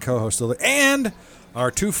and co-host still there, and our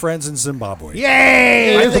 2 friends in Zimbabwe.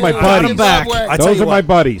 Yay! Those are my buddies. back. I tell Those you are my what,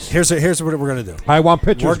 buddies. Here's what we're gonna do. I want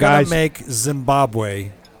pictures, We're gonna guys. make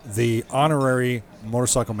Zimbabwe the honorary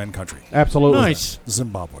Motorcycle Men country. Absolutely. Nice.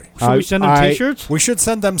 Zimbabwe. Should we send them T-shirts? We should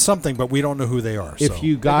send them something, but we don't know who they are. If so.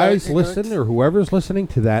 you guys listen, or whoever's listening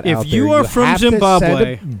to that If out you there, are from have to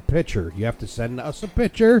Zimbabwe- send a picture. You have to send us a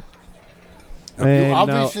picture. You And,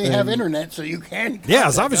 obviously have and- internet, so you can. Yeah,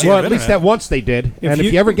 it's obviously Well, have at least internet. that once they did. If And if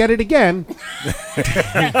you- you ever get it again,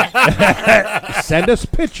 send us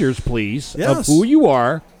pictures, please, Yes. of who you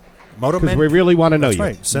are, because Motomen. we really want to know That's you.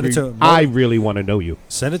 right. Send it to I really want to know you.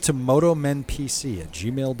 Send it to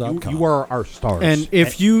motomenpc@gmail.com. You are our stars. And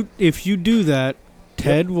if you do that,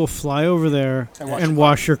 Ted will fly over there and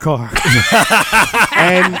wash your car.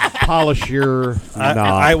 and polish your knob.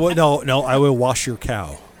 I will no. I will wash your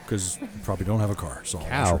cow because you probably don't have a car. So I'll wash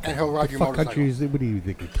Cow. your And he'll ride your Fuck motorcycle. country is it? What do you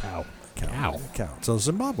think of cow? cow. So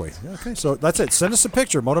Zimbabwe. Okay, so that's it. Send us a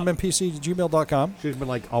picture. motomenpc@gmail.com. She's been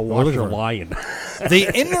like, I'll watch your lion.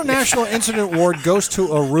 The International Incident Award goes to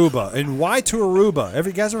Aruba. And why to Aruba? Have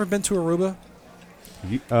you guys ever been to Aruba?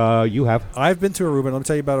 You have. I've been to Aruba, and let me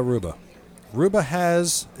tell you about Aruba.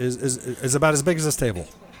 Aruba is about as big as this table.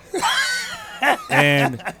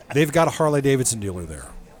 And they've got a Harley-Davidson dealer there.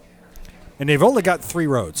 And they've only got 3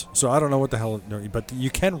 roads, so I don't know what the hell. But you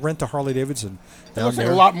can rent a Harley-Davidson It down looks like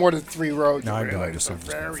there. a lot more than 3 roads. No, I know, really. I just think it's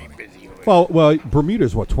very kinda funny. busy. Well,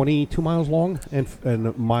 Bermuda's what, 22 miles long and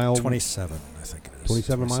a mile. 27, I think it is.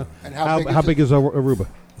 27 miles. And How big is Aruba?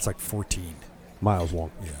 It's like 14 miles long.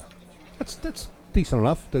 Yeah, that's decent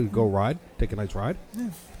enough to go ride, take a nice ride.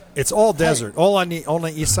 it's all desert. All on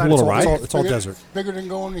the east side. Little It's ride. all Bigger- desert. Bigger than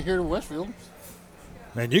going here to Westfield.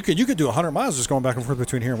 Man, you could do 100 miles just going back and forth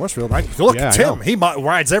between here and Westfield. Right? Look Yeah, at I Tim; know. he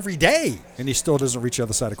rides every day, and he still doesn't reach the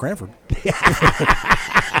other side of Cranford.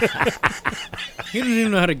 He doesn't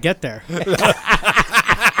even know how to get there. I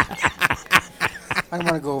don't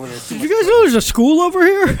want to go over there. Did you guys know there's a school over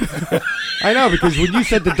here? I know, because when you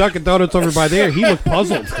said the Dunkin' Donuts over by there, he looked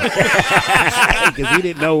puzzled because he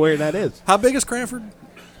didn't know where that is. How big is Cranford?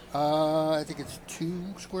 I think it's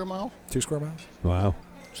 2 square miles. 2 square miles. Wow.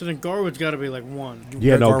 So then Garwood's got to be like 1.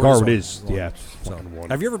 Yeah, no, Garwood Garwood is is. one. Yeah, it's So, fucking one.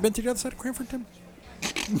 have you ever been to the other side of Cranford, Tim?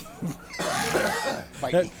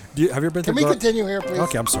 Like, Have you ever been can to we continue here, please?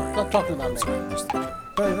 Okay, I'm sorry. Stop talking about me.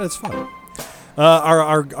 But that's fine.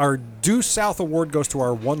 Our Due South Award goes to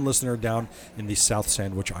our one listener down in the South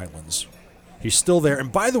Sandwich Islands. He's still there.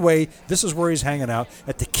 And by the way, this is where he's hanging out,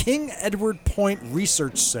 at the King Edward Point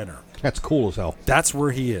Research Center. That's cool as hell. That's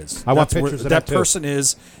where he is. I want That's where pictures of that, too. person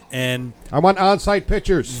is. And I want on-site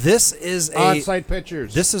pictures. this is On-site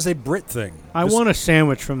pictures. This is a Brit thing. I want a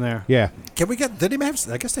sandwich from there. Yeah. Can we get? Did they have?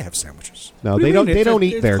 I guess they have sandwiches. No, What do they you don't. mean? They It's don't a-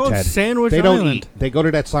 eat it's there, called Ted. Sandwich They don't Island. eat. They go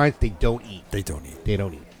to that sign. They don't eat. They don't eat. They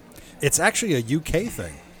don't eat. It's actually a UK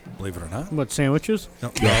thing, believe it or not. What, sandwiches? No.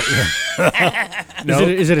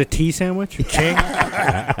 Is it a tea sandwich? King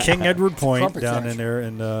Edward Point Trumpet down sandwich. in there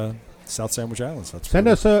in South Sandwich Islands. That's Send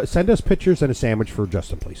where- us pictures and a sandwich for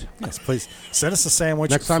Justin, please. Yes, please send us a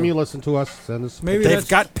sandwich. Next time you listen to us, send us. Maybe They've that's-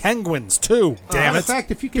 got penguins too. Damn In it!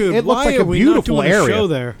 fact, if you can, Dude, it looks why like are a we not beautiful doing a area. show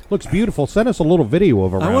there? Looks beautiful. Send us a little video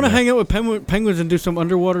of around. I want to there. hang out with penguins and do some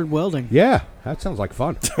underwater welding. Yeah, that sounds like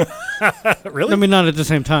fun. Really? I mean, not at the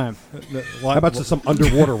same time. How about some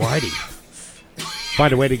underwater riding?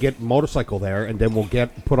 Find a way to get motorcycle there, and then we'll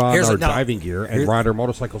put on Here's our a- now, diving gear and here- ride our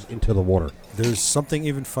motorcycles into the water. There's something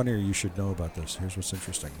even funnier you should know about this. Here's what's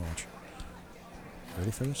interesting. Watch.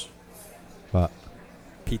 Ready for this? But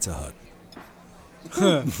Pizza Hut.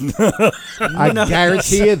 I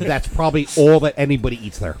guarantee you, that's probably all that anybody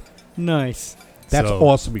eats there. Nice. That's So,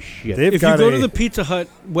 awesome as shit. they've If you got go a- to the Pizza Hut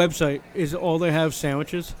website, is all they have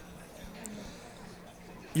sandwiches?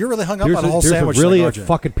 You're really hung up There's on a whole there's sandwich really thing, a aren't you?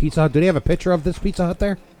 fucking Pizza Hut. Do they have a picture of this Pizza Hut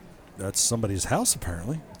there? That's somebody's house,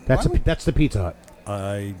 apparently. That's the Pizza Hut.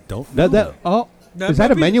 I don't know. Is That that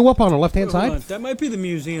might a be- menu up on the left-hand Hold on, side? That might be the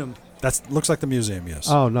museum. That looks like the museum, yes.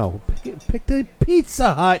 Oh, no. Pick the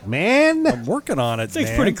Pizza Hut, man. I'm working on it, This thing's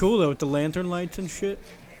man. pretty cool, though, with the lantern lights and shit.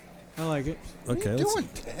 I like it. Okay, What are you let's doing,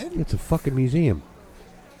 Ted? It's a fucking museum.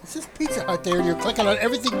 It's just Pizza Hut there, and you're clicking on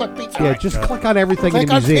everything but Pizza Yeah, Hut. just click on everything Click in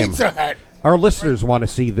the on museum. Pizza Hut. Our listeners want to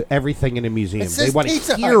see everything in the museum. It They says want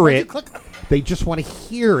Pizza to Hut. hear Why'd you it. click- They just want to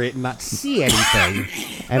hear it and not see anything.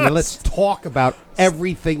 And then let's talk about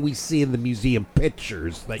everything we see in the museum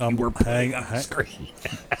pictures that you were playing on the screen.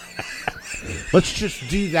 Let's just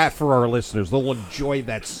do that for our listeners. They'll enjoy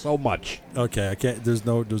that so much. Okay, I can't. There's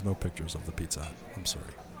no pictures of the Pizza Hut. I'm sorry.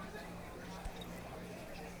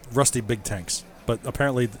 Rusty Big Tanks, but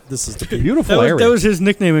apparently this is the Beautiful area. That was his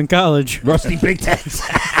nickname in college. Rusty Big Tanks.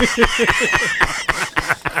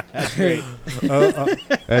 That's great.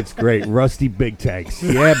 That's great. Rusty Big Tanks.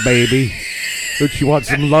 Yeah, baby. Don't you want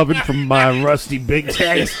some loving from my Rusty Big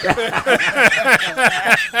Tanks?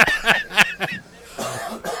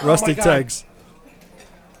 Rusty God. Tanks.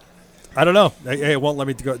 I don't know. Hey, it won't let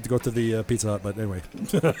me go to the Pizza Hut, but anyway.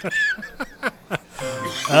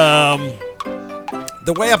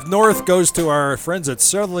 The way up north goes to our friends at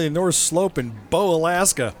Southerly North Slope in Bow,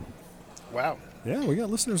 Alaska. Wow. Yeah, we got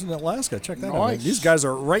listeners in Alaska. Check that out. Man. Nice. These guys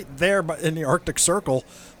are right there in the Arctic Circle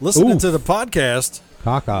listening Oof. to the podcast.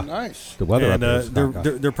 Caca. Nice. The weather And up there is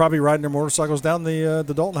caca. they're probably riding their motorcycles down the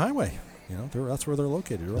Dalton Highway. You know, that's where they're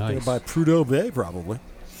located. They're up there Nice. by Prudhoe Bay, probably.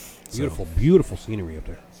 Beautiful, beautiful scenery up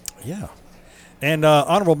there. Yeah. And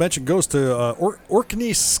honorable mention goes to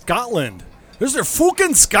Orkney, Scotland. There's their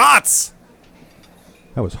fucking Scots.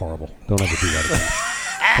 That was horrible. Don't ever do that again.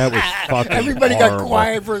 That was fucking Everybody horrible. got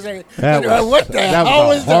quiet for a second. That was, What the that hell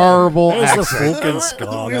was is a that? horrible There's the accent. fucking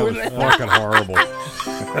Scot. That was fucking horrible.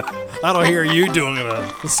 I don't hear you doing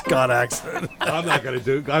a Scot accent. I'm not going to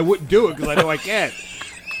do it. I wouldn't do it because I know I can't.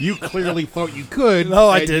 You clearly thought you could. No,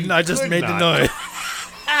 I and didn't. you I just could made not. the noise.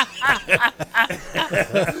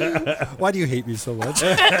 Why do you hate me so much?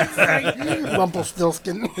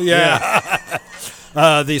 Rumpelstiltskin. Yeah.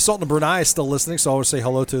 The Sultan of Brunei is still listening, so I always say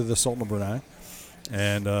hello to the Sultan of Brunei.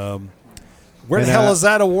 And where And, the hell is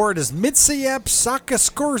that award? Is Mitsiap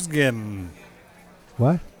Sakaskorsgen.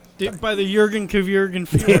 What? By the Jurgen Kavjurgen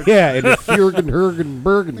Fjord. Yeah, and it's Jurgen, Hergen,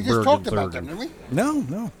 Bergen, We just talked about them, didn't we?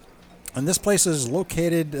 No. And this place is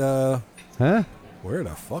located. Huh? Where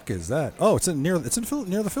the fuck is that? Oh, it's near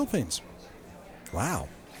the Philippines. Wow.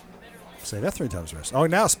 Say that 3 times fast. Oh,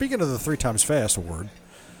 now speaking of the 3 times fast award,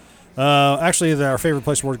 actually, our favorite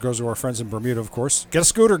place award goes to our friends in Bermuda, of course. Get a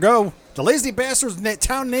scooter, go. The Lazy Bastards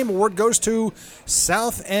Town Name Award goes to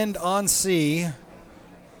Southend-on-Sea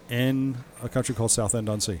in a country called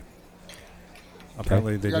Southend-on-Sea.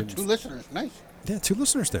 Apparently, they You got didn't. 2 listeners. Nice. Yeah, 2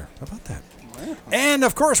 listeners there. How about that? And,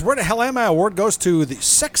 of course, Where the Hell Am I award goes to the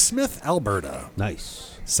Sexsmith, Alberta.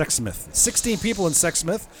 Nice. Sexsmith. 16 people in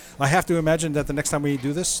Sexsmith. I have to imagine that the next time we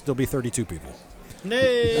do this, there'll be 32 people.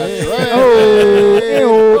 That's right.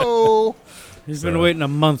 Oh. He's been waiting a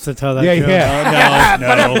month to tell that Yeah, joke.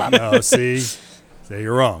 yeah. No. See,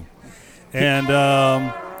 you're wrong. And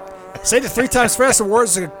say the 3 times faster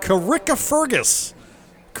words of Carrickfergus.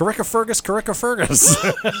 Carrickfergus.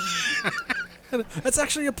 That's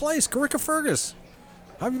actually a place, Carrickfergus.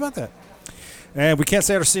 How about that? And we can't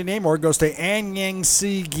say our city name, or it goes to Anyang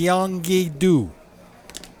Si Gyeonggi Do.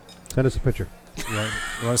 Send us a picture. You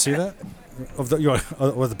want to see that? Of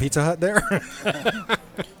the Pizza Hut there?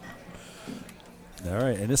 All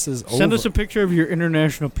right, and this is Send us a picture of your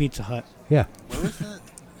International Pizza Hut. Yeah. Where is that?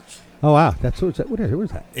 Oh, wow. That's what's that? Where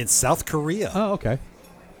is that? in South Korea. Oh, okay.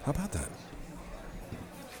 How about that?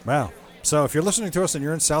 Wow. So if you're listening to us and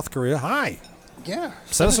you're in South Korea, hi. Yeah.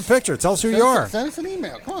 Send us a picture. Tell us who you are. Send us an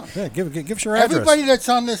email. Come on. Yeah, give us your address. Everybody that's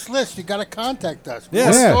on this list, you got to contact us. We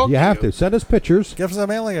Yes. wanna Yeah, talk you have to. Send us pictures. Give us a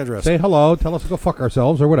mailing address. Say hello. Tell us to go fuck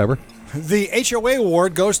ourselves or whatever. The HOA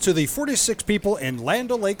award goes to the 46 people in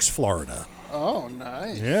Land O'Lakes, Florida. Oh,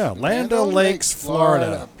 nice. Yeah, Land O'Lakes, Florida.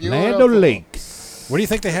 Land Beautiful. Lakes. What do you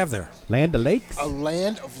think they have there? Land Lakes? A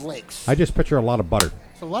land of lakes. I just picture a lot of butter.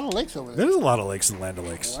 There's a lot of lakes over there. There's a lot of lakes in Land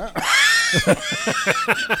O'Lakes. Wow.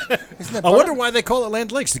 Isn't that I wonder butter? why they call it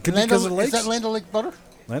Land Lakes. It could be Land because of, of the lakes. Is that Land O'Lake butter?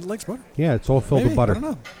 Land O'Lakes butter. Yeah, it's all filled Maybe, with butter. I don't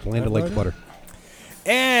know. It's Land I have no Lakes idea. butter.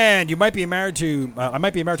 And you might be married to. I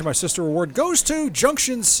might be married to my sister. Award goes to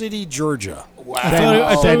Junction City, Georgia. Wow. I thought it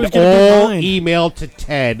was Send gonna be all mine. email to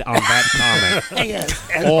Ted on that comment.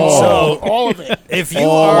 All of it. If you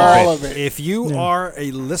All are, of it. if you are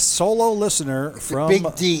a solo listener from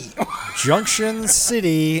Big D. Junction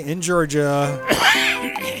City in Georgia,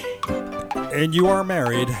 and you are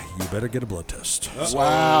married, you better get a blood test.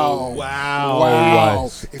 Wow. Wow. Wow.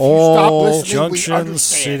 If you All stop listening, we Junction understand.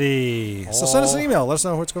 City. So send us an email. Let us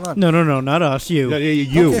know what's going on. No, not us. You.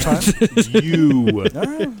 You. You.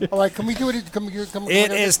 All right, can we do it? Can we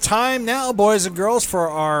It is time now, boys and girls, for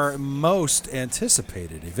our most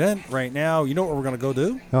anticipated event right now. You know what we're going to go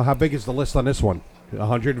do? Now, how big is the list on this one?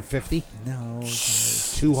 150? No.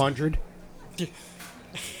 200?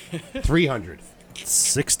 300?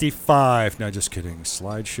 65. No, just kidding.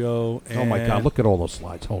 Slideshow. Oh my God! Look at all those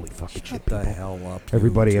slides. Holy fucking shit! Shut the People. hell up.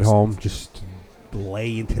 Everybody at Just- home, just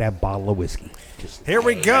lay into that bottle of whiskey. Just Here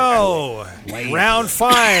we go. Round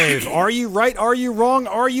 5. Are you right? Are you wrong?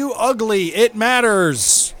 Are you ugly? It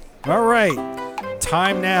matters. All right.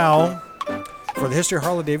 Time now for the history of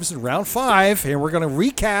Harley Davidson, round 5. And we're going to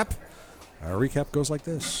recap. Our recap goes like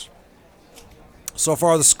this. So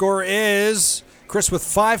far, the score is Chris with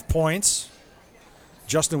 5 points,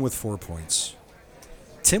 Justin with 4 points,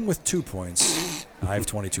 Tim with 2 points. I have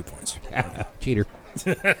 22 points. cheater.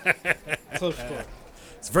 Close score.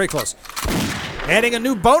 It's very close. Adding a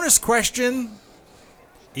new bonus question.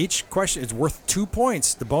 Each question is worth 2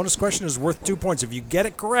 points. The bonus question is worth 2 points. If you get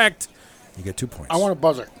it correct, you get 2 points. I want a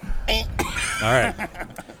buzzer. All right.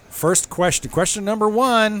 First question. Question number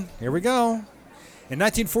 1. Here we go. In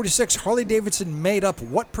 1946, Harley-Davidson made up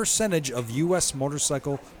what percentage of U.S.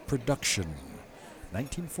 motorcycle production?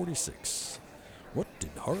 1946. What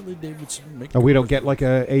did Harley-Davidson make? Oh, we don't get like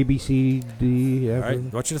a B, C, D, F. All right.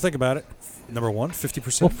 I want you to think about it. Number 1,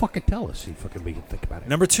 50%. Well, fucking tell us. You fucking we can think about it.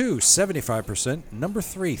 Number 2, 75%. Number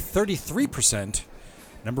 3, 33%.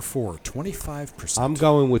 Number 4, 25%. I'm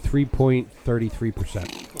going with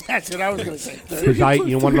 3.33%. That's what I was going to say. Because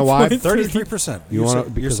you want to know why? 33%. You want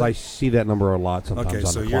to because I see that number a lot sometimes Okay, on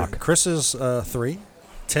so the you're clock. Chris is 3.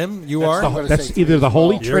 Tim, you That's are. the whole- That's say either the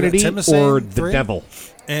Holy You're Trinity Tim is or saying the 3? devil.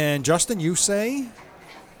 And Justin, you say?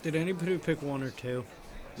 Did anybody pick 1 or 2?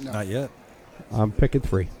 Not yet. I'm picking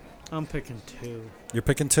 3. I'm picking 2. You're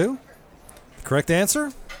picking 2? Correct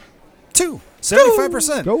answer? 2.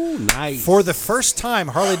 75%. Oh, nice. For the first time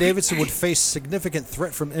Harley-Davidson would face significant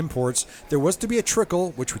threat from imports, there was to be a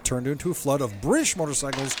trickle, which would turn into a flood of British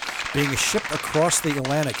motorcycles being shipped across the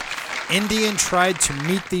Atlantic. Indian tried to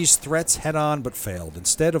meet these threats head-on but failed.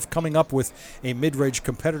 Instead of coming up with a mid-range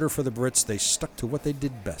competitor for the Brits, they stuck to what they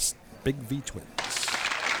did best, Big V twins.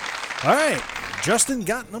 All right, Justin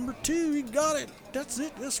got number 2. He got it. That's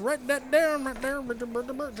it. Let's write that down right there.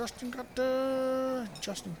 Justin got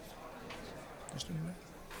Justin.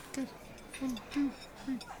 Okay. 1, 2,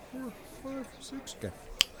 3, 4, 5, 6. Okay.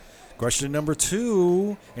 Question number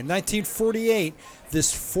 2. In 1948,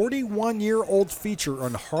 this 41-year-old feature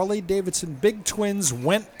on Harley-Davidson Big Twins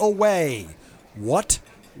went away. What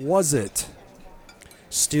was it?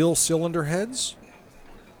 Steel cylinder heads?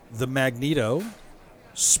 The Magneto?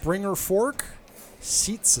 Springer fork?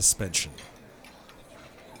 Seat suspension?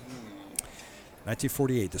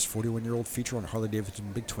 1948, this 41-year-old feature on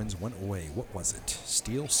Harley-Davidson Big Twins went away. What was it?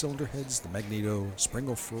 Steel cylinder heads, the Magneto,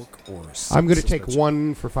 spring fork, or I'm going to take suspension?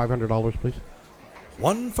 one for $500, please.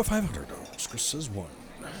 One for $500. Chris says one.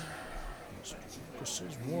 Chris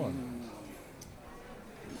says one.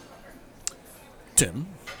 Tim,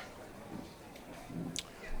 I'm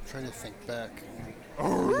trying to think back.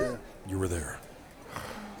 you were there.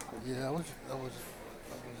 Yeah, I was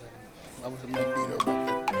a Magneto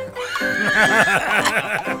back then.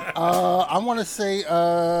 I want to say,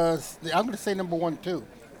 I'm going to say number one, too.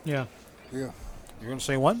 Yeah, Yeah. You're going to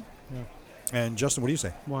say one? Yeah. And Justin, what do you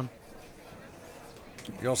say? one.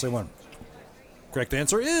 You all say one. Correct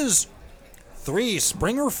answer is 3,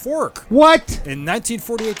 Springer fork. What? In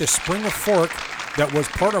 1948, the Springer fork that was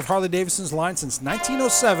part of Harley-Davidson's line since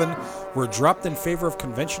 1907 were dropped in favor of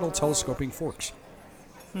conventional telescoping forks.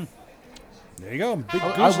 There you go. Big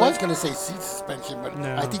I goose was egg. going to say seat suspension, but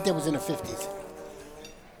No. I think that was in the 50s.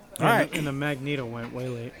 All right. And the Magneto went way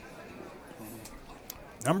late.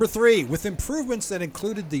 Number 3, with improvements that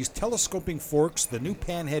included these telescoping forks, the new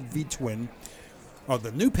Panhead V-twin,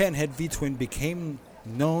 became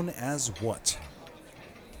known as what?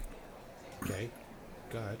 Okay.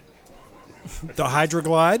 Go ahead. The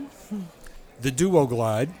Hydroglide, the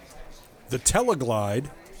Duoglide, the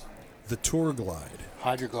Teleglide, the Tourglide.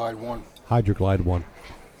 Hydroglide 1. Hydroglide 1.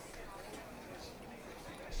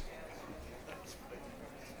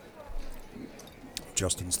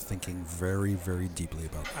 Justin's thinking very, very deeply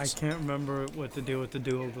about I this. can't remember what the deal with the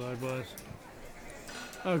Duoglide was.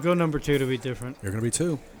 Oh, go number 2 to be different. You're going to be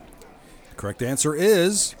 2. The correct answer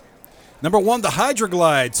is number 1, the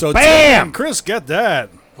Hydroglide. So Bam! Tim and Chris, get that.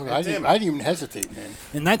 Look, I didn't even hesitate, man.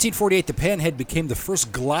 In 1948, the Panhead became the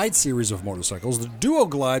first glide series of motorcycles. The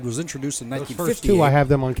Duoglide was introduced in Those first 1958. two, I have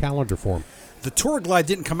them on calendar form. The Tourglide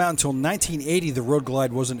didn't come out until 1980. The Road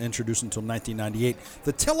Glide wasn't introduced until 1998.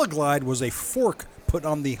 The Teleglide was a fork put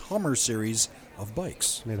on the Hummer series of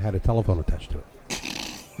bikes. And it had a telephone attached to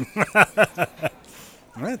it.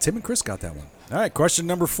 All right, Tim and Chris got that one. All right, question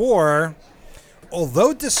number 4.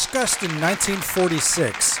 Although discussed in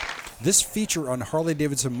 1946, this feature on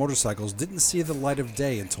Harley-Davidson motorcycles didn't see the light of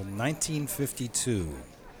day until 1952.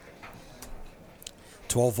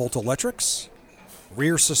 12-volt electrics,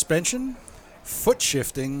 rear suspension, foot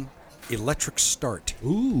shifting, electric start.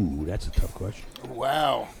 Ooh, that's a tough question.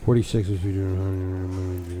 Wow. 46 is...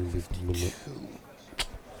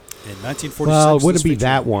 In 1946, Well, it this wouldn't be feature-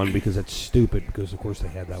 that one because that's stupid because, of course, they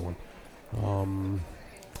had that one.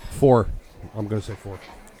 4. I'm going to say 4.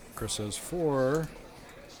 Chris says 4.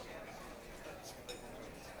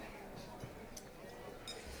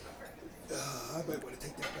 I might want to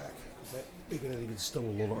take that back. I think it's still a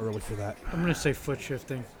little early for that. I'm going to say foot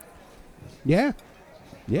shifting. Yeah.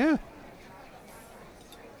 Yeah.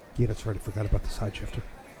 Yeah, that's right. I forgot about the side shifter.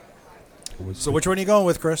 So which one are you going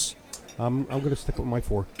with, Chris? I'm going to stick with my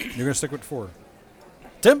 4. You're going to stick with 4.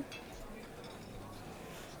 Tim?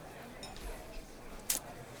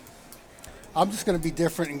 I'm just going to be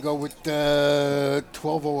different and go with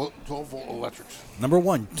 12-volt electrics. Number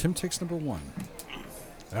 1. Tim takes number 1.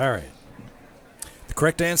 All right. The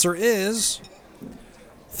correct answer is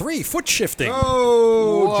 3, foot shifting.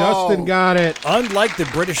 Oh, Whoa. Justin got it. Unlike the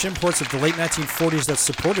British imports of the late 1940s that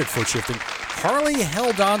supported foot shifting, Harley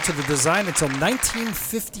held on to the design until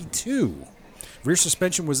 1952. Rear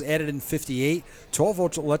suspension was added in 58.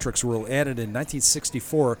 12-volt electrics were added in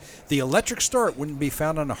 1964. The electric start wouldn't be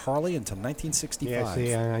found on a Harley until 1965. Yeah,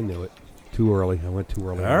 see, I knew it. Too early. I went too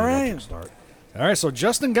early. All on the right. electric Start. All right, so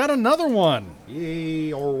Justin got another one.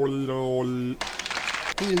 Yay.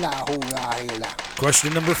 Hila, hula, hila.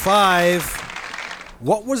 Question number 5.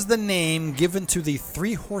 What was the name given to the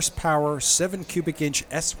 3-horsepower, 7-cubic-inch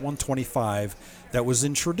S125 that was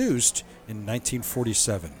introduced in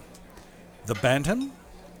 1947? The Bantam,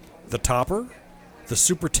 the Topper, the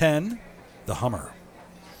Super 10, the Hummer.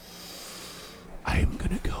 I'm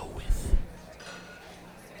going to go with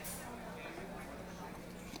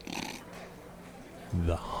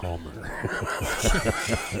the Hummer.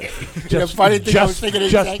 The funny thing, I was thinking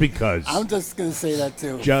just exact- because. I'm just going to say that,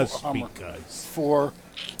 too. Just Hummer. because. 4.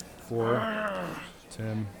 4.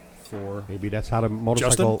 Tim, 4. Maybe that's how the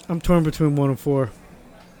motorcycle... I'm torn between 1 and 4.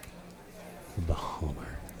 The Hummer.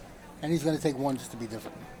 And he's going to take 1 just to be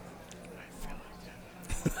different.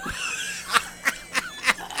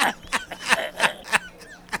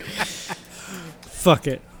 Fuck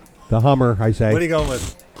it. The Hummer, I say. What are you going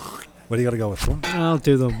with? What are you going to go with? I'll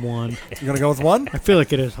do the 1. You're going to go with 1? I feel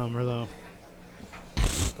like it is Hummer, though.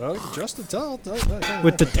 Oh, Justin, tell.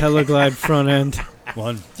 With the Teleglide front end.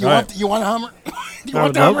 1. You want a Hummer? You I want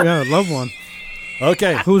would the love, Hummer? yeah, I'd love one.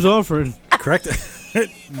 Okay. Who's offering? Correct.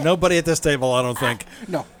 Nobody at this table, I don't think.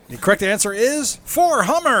 No. The correct answer is 4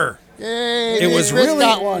 Hummer. Yay, It was Chris really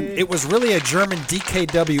got one. it was really a German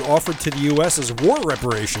DKW offered to the U.S. as war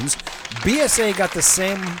reparations. BSA got the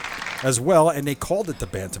same as well, and they called it the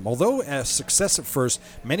Bantam. Although a success at first,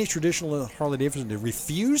 many traditional Harley-Davidson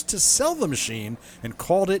refused to sell the machine and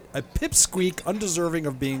called it a pipsqueak undeserving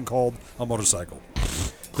of being called a motorcycle.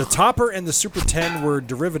 The Topper and the Super 10 were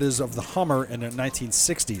derivatives of the Hummer in the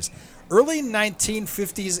 1960s. Early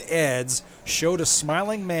 1950s ads showed a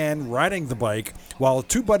smiling man riding the bike while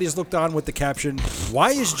two buddies looked on with the caption,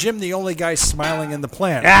 "Why is Jim the only guy smiling in the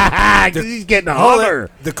plant?" He's getting a Hummer.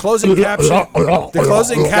 The closing caption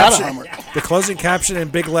Hummer. the closing caption in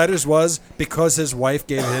big letters was, "Because his wife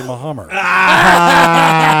gave him a Hummer."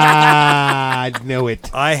 I knew it.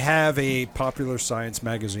 I have a Popular Science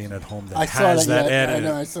magazine at home that I saw has that that ad. ad in I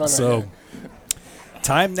know, it. I saw that So ad.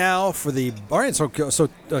 time now for the. All right, so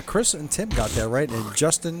Chris and Tim got that right, and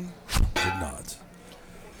Justin did not.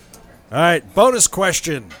 All right, bonus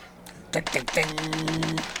question.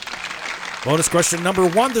 Bonus question number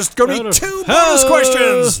 1. There's going to be 2 bonus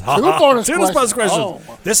questions. Two bonus questions. Oh.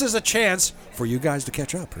 This is a chance for you guys to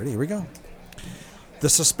catch up. Ready? Here we go. The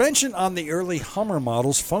suspension on the early Hummer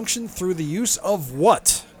models functioned through the use of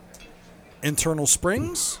what? Internal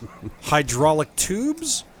springs, hydraulic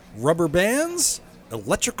tubes, rubber bands,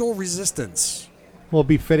 electrical resistance. Well, it'd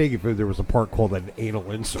be fitting if there was a part called an anal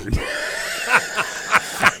insert.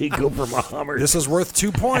 You go from a Hummer. This is worth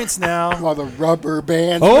 2 points now. Oh, the rubber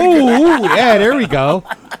band. Oh, yeah, there we go.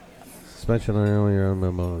 Suspension on earlier.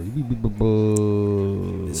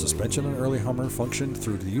 The suspension on early Hummer functioned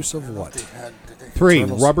through the use of what? 3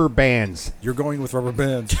 Internals. rubber bands. You're going with rubber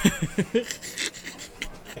bands.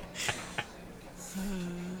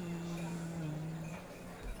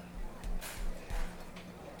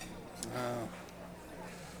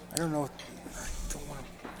 I don't know. I don't want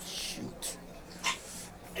to shoot.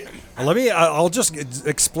 I'll just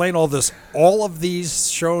explain all this. All of these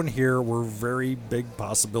shown here were very big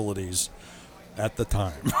possibilities at the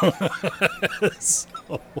time.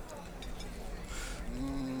 So,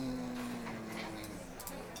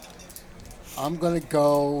 I'm going to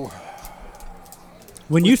go.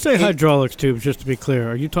 When you say It- hydraulics tubes, just to be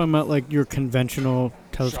clear, are you talking about like your conventional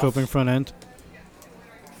telescoping front end?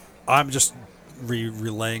 I'm just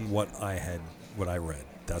relaying what I read.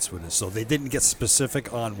 That's what it is. So they didn't get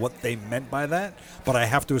specific on what they meant by that, but I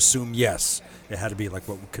have to assume yes, it had to be like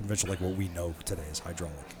what conventional, like what we know today is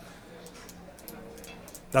hydraulic.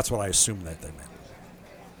 That's what I assume that they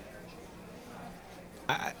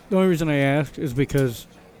meant. The only reason I ask is because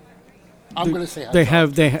I'm going to say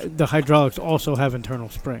the hydraulics also have internal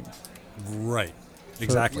springs. Right.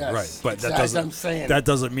 Exactly Yes, right, but that exactly, doesn't I'm saying. that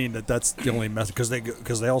doesn't mean that that's the only method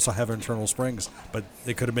because they also have internal springs, but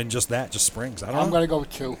it could have been just springs. I don't know. I'm going to go with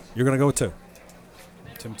 2. You're gonna go with 2.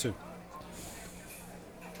 Tim 2.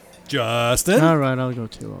 Justin, All right, I'll go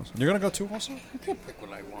 2 also. you're gonna go 2 also. You can't pick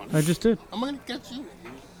what I want. I just did. I'm going to get you.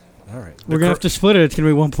 All right. We're gonna have to split it. It's gonna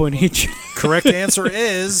be 1 point each. Correct answer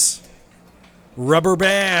is rubber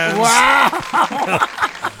bands. Wow.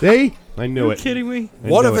 See? I knew it. Kidding me? I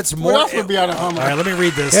What knew if it. it's more? What else would be on a Hummer? All right, let me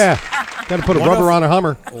read this. Yeah. Got to put a What rubber if- on a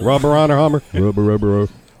Hummer. Rubber on a Hummer. Rubber.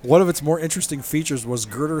 One of its more interesting features was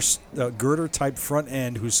girder-type front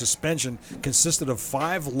end, whose suspension consisted of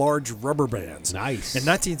 5 large rubber bands. Nice. In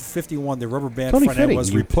 1951, the rubber band It's only front end fitting. was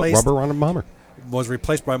You put replaced. rubber on a Hummer. Was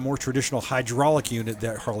replaced by a more traditional hydraulic unit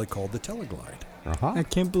that Harley called the Teleglide. Uh-huh. I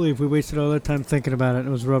can't believe we wasted all that time thinking about it. And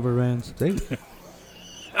it was rubber bands. See?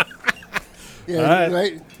 Yeah,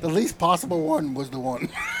 right. The least possible one was the one.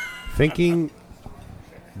 Thinking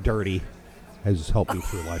dirty has helped me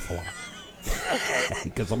through life a lot.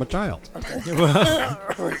 Because I'm a child.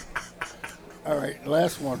 All right,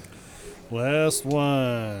 last one. Last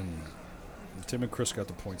one. Tim and Chris got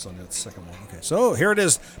the points on that second one. Okay, so here it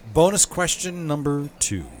is. Bonus question number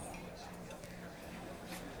 2.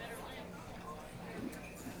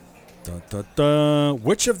 Dun, dun, dun.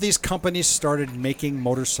 Which of these companies started making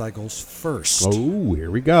motorcycles first? Oh, here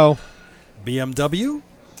we go. BMW,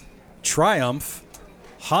 Triumph,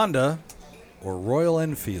 Honda, or Royal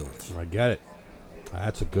Enfield? I get it.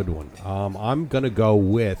 That's a good one. I'm going to go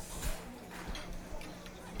with...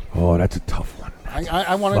 Oh, that's a tough one.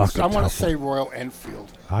 I want Fuck, to. a I want tough to say Royal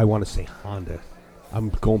Enfield. I want to say Honda. I'm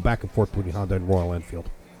going back and forth between Honda and Royal Enfield.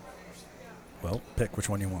 Well, pick which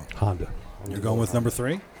one you want. Honda. You're going with number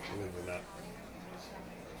 3?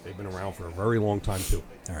 They've been around for a very long time, too.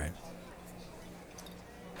 All right.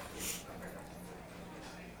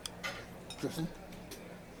 Tristan?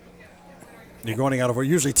 You're going out of order.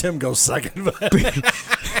 Usually Tim goes second. But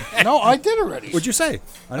No, I did already. What'd you say?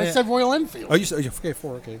 I said Royal Enfield. Oh, you said okay,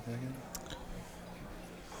 4. Okay.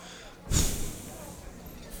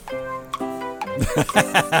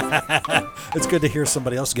 It's good to hear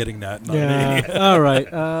somebody else getting that. Not me. Yeah. All right.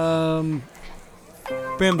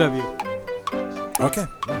 BMW. Okay.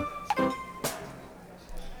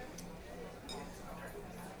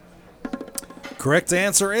 Correct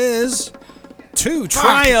answer is 2.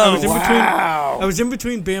 Triumph. I was in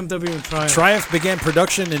between BMW and Triumph. Triumph began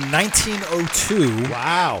production in 1902.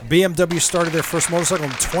 Wow. BMW started their first motorcycle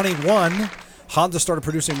in 21. Honda started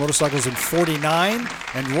producing motorcycles in 49.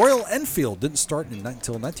 And Royal Enfield didn't start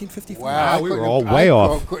until 1955. Wow, we were all way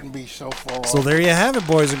off. Couldn't be so far off. So there you have it,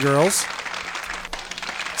 boys and girls.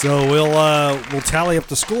 So we'll tally up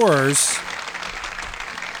the scores.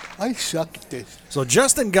 I suck at this. So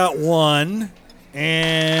Justin got 1.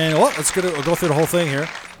 And let's go through the whole thing here.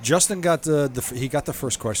 Justin got he got the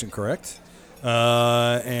first question correct,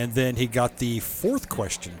 and then he got the 4th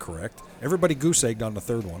question correct. Everybody goose egged on the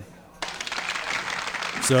 3rd one.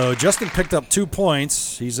 So Justin picked up 2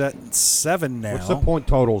 points. He's at 7 now. What's the point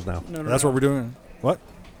totals now? No, That's what we're doing. What?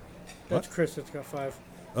 That's Chris. That's got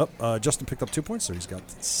 5. Justin picked up 2 points, so he's got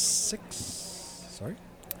 6. Sorry.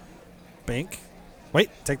 Bink. Wait,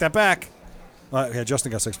 take that back. Yeah,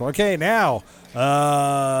 Justin got 6 points. Okay, now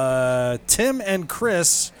Tim and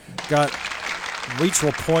Chris got each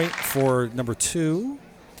a point for number 2,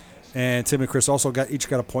 and Tim and Chris also each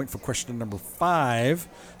got a point for question number 5.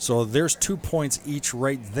 So there's 2 points each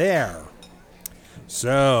right there.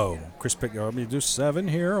 So Chris picked. Let me do 7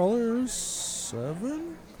 here. Oh, there's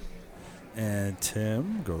 7, and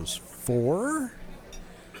Tim goes 4.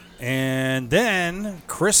 And then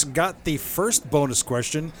Chris got the first bonus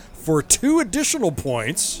question for 2 additional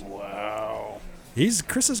points. Wow.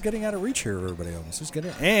 Chris is getting out of reach here, everybody else. He's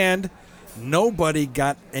getting, and nobody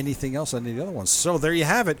got anything else on any of the other ones. So there you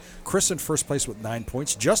have it. Chris in first place with 9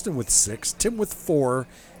 points, Justin with 6, Tim with 4,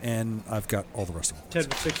 and I've got all the rest of them. Ted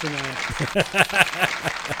with 69.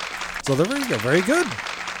 So they're very good. Very good.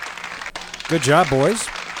 Good job, boys.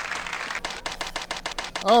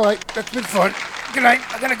 All right, that's been fun. Good night.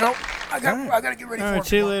 I gotta go. I gotta get ready All for right,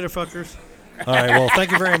 see you later, fuckers. All right, well,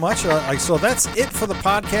 thank you very much. So that's it for the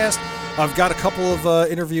podcast. I've got a couple of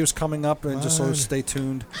interviews coming up, and just so stay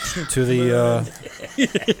tuned to the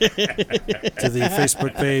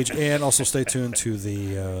Facebook page, and also stay tuned to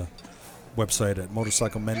the website at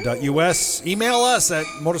motorcyclemen.us. Email us at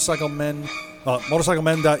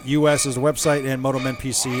motorcyclemen.us is the website, and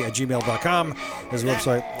motomenpc@gmail.com is the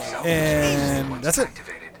website. And that's it.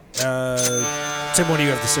 Tim, what do you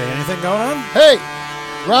have to say? Anything going on? Hey,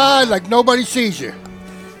 ride like nobody sees you.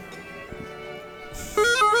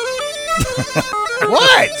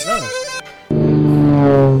 What?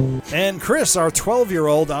 And Chris, our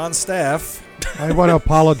 12-year-old on staff. I want to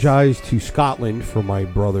apologize to Scotland for my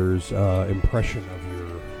brother's impression of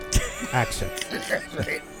your accent.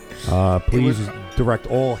 Please direct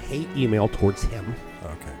all hate email towards him.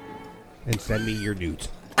 Okay. And send me your nudes.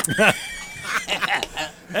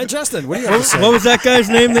 Hey, Justin, what do you have to say? What was that guy's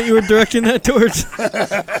name that you were directing that towards?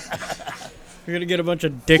 You're going to get a bunch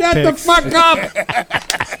of dick pics. Shut the fuck up!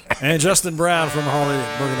 And Justin Brown from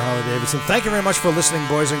Bergen Harley Davidson. Thank you very much for listening,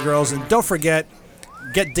 boys and girls. And don't forget,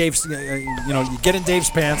 get Dave's, you get in Dave's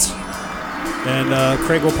pants, and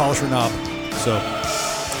Craig will polish your knob. So,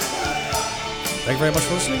 thank you very much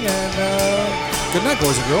for listening, and good night,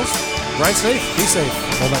 boys and girls. Ride safe, be safe,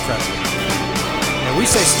 all that crap. And we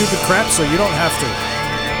say stupid crap, so you don't have to.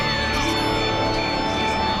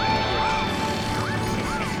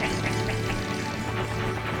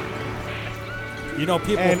 You know,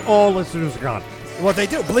 people. And all listeners are gone. What they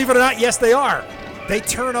do, believe it or not, yes, they are. They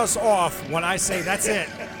turn us off when I say that's it.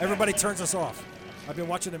 Everybody turns us off. I've been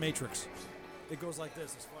watching The Matrix. It goes like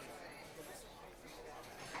this. It's funny.